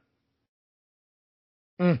 God.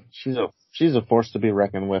 She's a force to be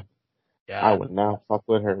reckoned with. Yeah. I would not fuck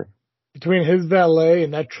with her. Between his valet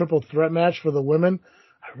and that triple threat match for the women,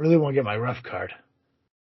 I really want to get my ref card.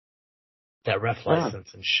 That ref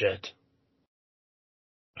license and shit.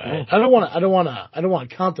 Right. I don't want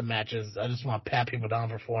to count the matches. I just want to pat people down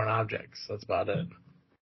for foreign objects. That's about it.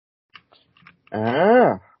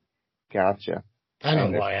 Ah, gotcha. I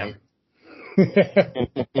know who I am.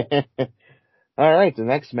 All right, the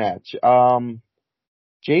next match.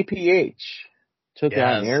 JPH took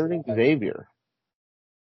on Aaron Xavier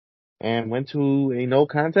and went to a no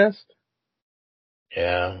contest.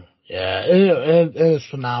 Yeah. It was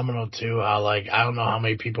phenomenal too. How I don't know how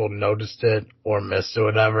many people noticed it or missed it or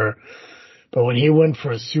whatever. But when he went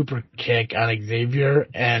for a super kick on Xavier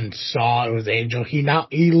and saw it was Angel, he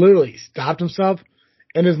literally stopped himself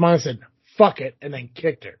in his mind and said, fuck it, and then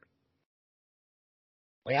kicked her.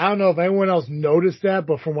 I don't know if anyone else noticed that,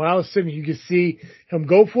 but from where I was sitting, you could see him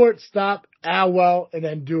go for it, stop, well, and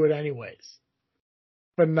then do it anyways.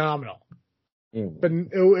 Phenomenal. But it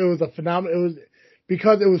was a phenomenal, it was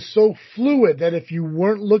because it was so fluid that if you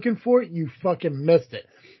weren't looking for it, you fucking missed it.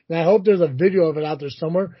 And I hope there's a video of it out there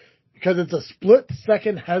somewhere because it's a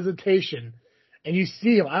split-second hesitation. And you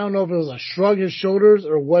see him, I don't know if it was a shrug his shoulders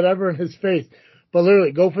or whatever in his face, but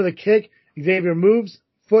literally go for the kick, Xavier moves,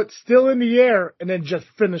 foot still in the air, and then just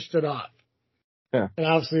finished it off. Yeah. And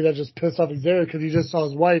obviously that just pissed off Xavier because he just saw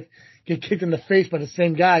his wife get kicked in the face by the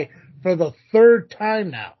same guy for the third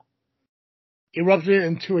time now. Erupted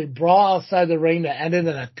into a brawl outside the ring that ended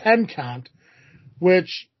in a 10 count,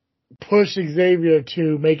 which pushed Xavier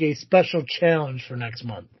to make a special challenge for next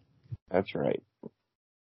month. That's right.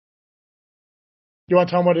 You want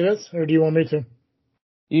to tell him what it is, or do you want me to?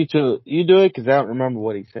 You do it because I don't remember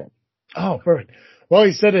what he said. Oh, perfect. Well,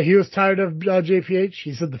 he said that he was tired of JPH.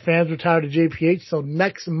 He said the fans were tired of JPH. So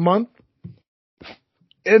next month,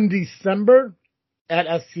 in December, at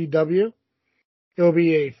SCW, it will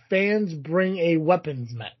be a fans bring a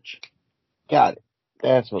weapons match. Got it.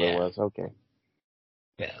 That's what it was. Okay.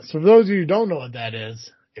 Yeah. So for those of you who don't know what that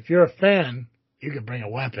is, if you're a fan, you can bring a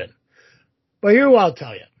weapon. But here's what I'll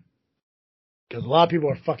tell you. Because a lot of people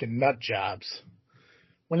are fucking nut jobs.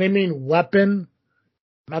 When they mean weapon,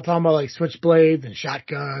 I'm not talking about switchblades and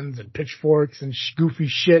shotguns and pitchforks and goofy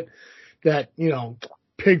shit that,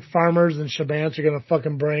 pig farmers and Shabants are going to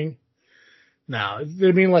fucking bring. No,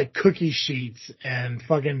 they mean cookie sheets and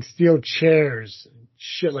fucking steel chairs,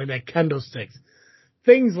 shit like that, kendo sticks,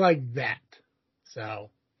 things like that.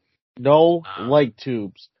 So. No light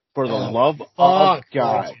tubes. For the love of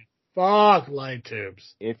God. Fuck light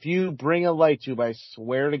tubes. If you bring a light tube, I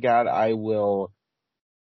swear to God, I will.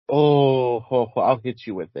 I'll hit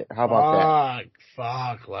you with it. How about that?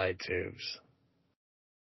 Fuck light tubes.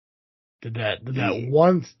 Did that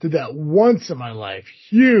once in my life.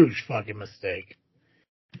 Huge fucking mistake.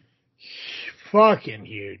 Fucking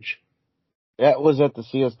huge. That was at the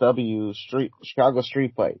CSW Chicago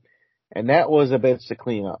Street Fight. And that was a bitch to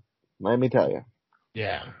clean up. Let me tell you.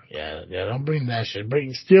 Yeah. Don't bring that shit.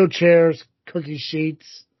 Bring steel chairs, cookie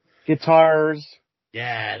sheets, Guitars.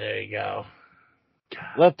 Yeah, there you go.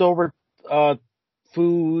 Leftover,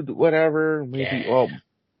 food, whatever. Maybe, Yeah.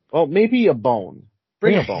 well, maybe a bone.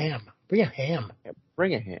 Bring a bone. ham. Bring a ham. Yeah,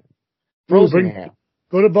 bring a ham. Frozen Bring- ham.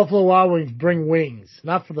 Go to Buffalo Wild Wings, bring wings.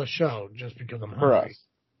 Not for the show, just because I'm For hungry. us.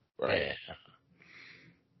 Right.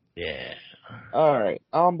 Yeah. All right.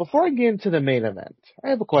 Before I get into the main event, I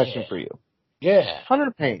have a question for you. Yeah.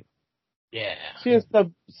 Hunter Payne, Yeah.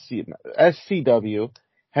 SCW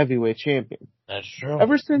heavyweight champion. That's true.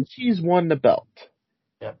 Ever since he's won the belt,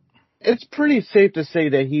 Yep. it's pretty safe to say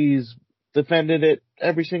that he's defended it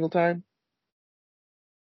every single time.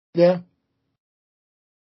 Yeah.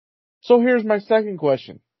 So here's my second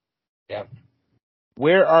question. Yep.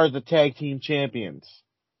 Where are the tag team champions?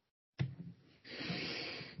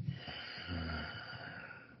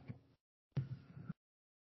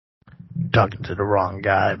 Talking to the wrong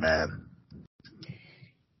guy, man.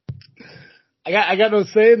 I got no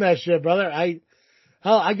say in that shit, brother. I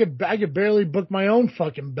could barely book my own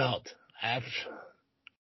fucking belt. I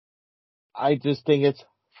just think it's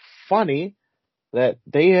funny that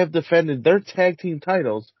they have defended their tag team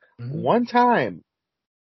titles one time,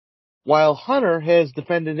 while Hunter has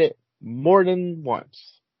defended it more than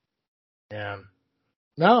once. Yeah.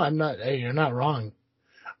 No, I'm not. Hey, you're not wrong.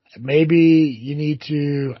 Maybe you need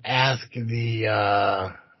to ask the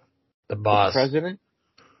boss, The president?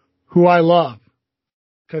 who I love,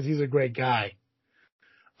 because he's a great guy.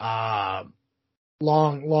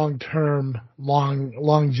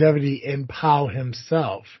 Longevity in POW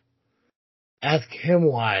himself. Ask him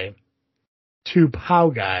why two POW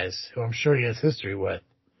guys, who I'm sure he has history with,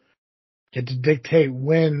 get to dictate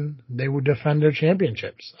when they would defend their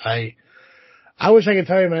championships. I wish I could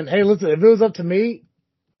tell you, man, hey, listen, if it was up to me,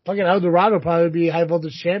 fucking El Dorado probably would be high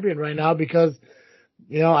voltage champion right now because,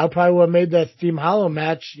 I probably would have made that Steam Hollow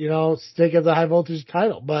match, stick as a high voltage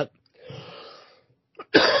title. But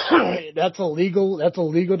that's a legal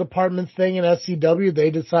department thing in SCW.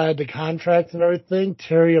 They decide the contracts and everything.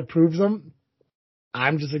 Terry approves them.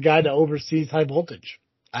 I'm just a guy that oversees high voltage.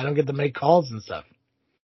 I don't get to make calls and stuff.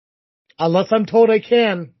 Unless I'm told I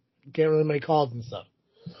can't really make calls and stuff.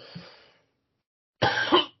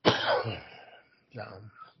 So.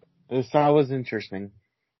 This was interesting.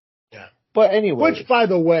 Yeah. But anyway. Which, by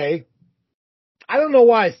the way, I don't know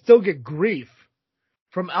why I still get grief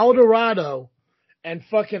from El Dorado and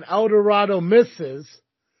fucking El Dorado misses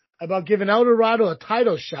about giving El Dorado a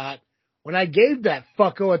title shot when I gave that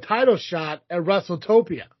fucko a title shot at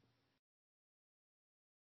WrestleTopia.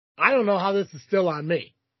 I don't know how this is still on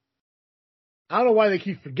me. I don't know why they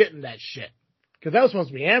keep forgetting that shit. Because that was supposed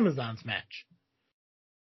to be Amazon's match.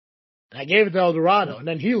 And I gave it to El Dorado, and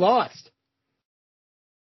then he lost.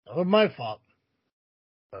 That was my fault.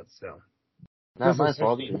 But still. Not my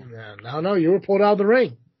fault either. Yeah, no, you were pulled out of the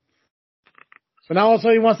ring. So now also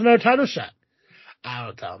he wants another title shot. I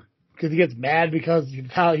don't tell him. Because he gets mad because he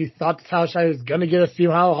thought the title shot was going to get a Steve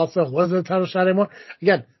Hollow. Also, it wasn't a title shot anymore.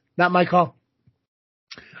 Again, not my call.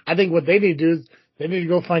 I think what they need to do is they need to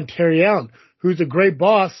go find Terry Allen, who's a great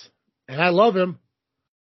boss, and I love him.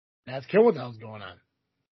 Ask him what the hell's going on.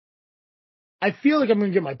 I feel like I'm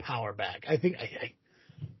going to get my power back. I think I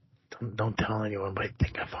don't tell anyone, but I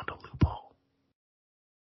think I found a loophole.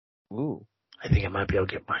 Ooh. I think I might be able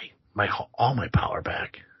to get all my power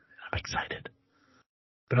back. I'm excited.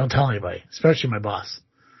 But don't tell anybody, especially my boss,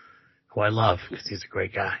 who I love because he's a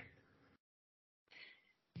great guy.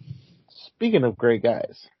 Speaking of great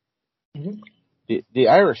guys, the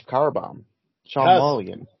Irish Car Bomb, Sean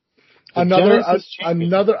Mulligan.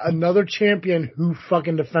 Another champion who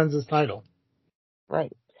fucking defends his title.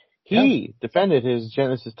 Right. He defended his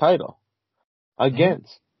Genesis title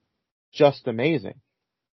against Just Amazing.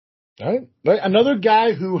 Right. But another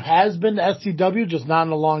guy who has been to SCW, just not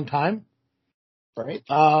in a long time. Right.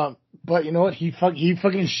 But you know what? He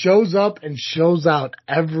fucking shows up and shows out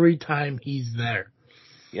every time he's there.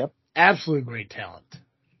 Yep. Absolute great talent.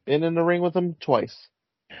 Been in the ring with him twice.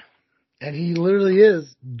 And he literally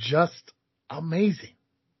is just amazing.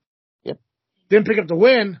 Yep. Didn't pick up the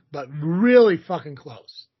win, but really fucking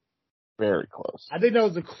close. Very close. I think that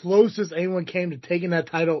was the closest anyone came to taking that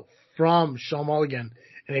title from Sean Mulligan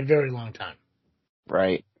in a very long time.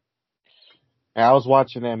 Right. And I was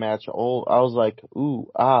watching that match. I was like, ooh,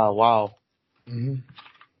 wow.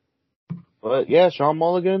 Mm-hmm. But yeah, Sean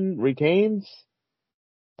Mulligan retains.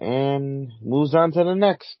 and moves on to the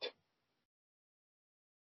next.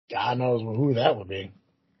 God knows who that would be.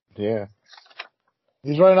 Yeah.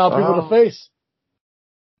 He's running out people to face.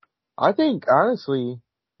 I think, honestly,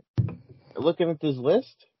 looking at this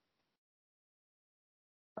list,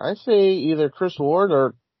 I say either Chris Ward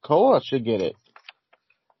or Koa should get it.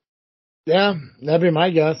 Yeah, that'd be my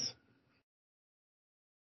guess.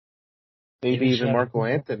 Maybe even Marco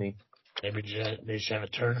Anthony. Maybe they should have a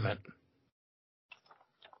tournament.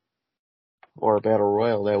 Or a battle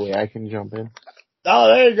royal, that way I can jump in. Oh,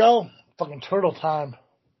 there you go. Fucking turtle time.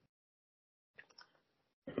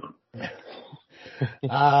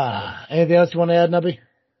 Anything else you want to add, Nubby?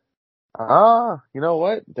 You know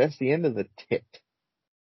what? That's the end of the tit.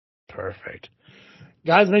 Perfect.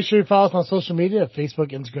 Guys, make sure you follow us on social media,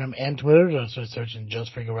 Facebook, Instagram, and Twitter. Just searching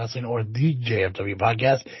Just Freaking Wrestling or the JFW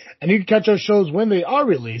Podcast. And you can catch our shows when they are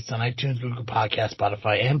released on iTunes, Google Podcasts,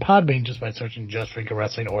 Spotify, and Podbean just by searching Just Freaking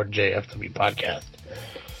Wrestling or JFW Podcast.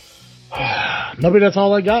 Nobody, that's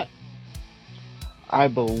all I got. I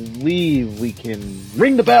believe we can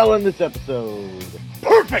ring the bell in this episode.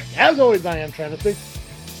 Perfect. As always, I am Travis Big.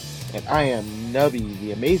 And I am Nubby,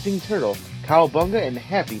 the Amazing Turtle. Cowabunga and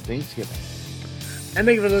happy Thanksgiving. And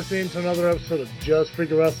thank you for listening to another episode of Just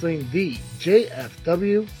Freaking Wrestling, the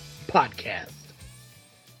JFW Podcast.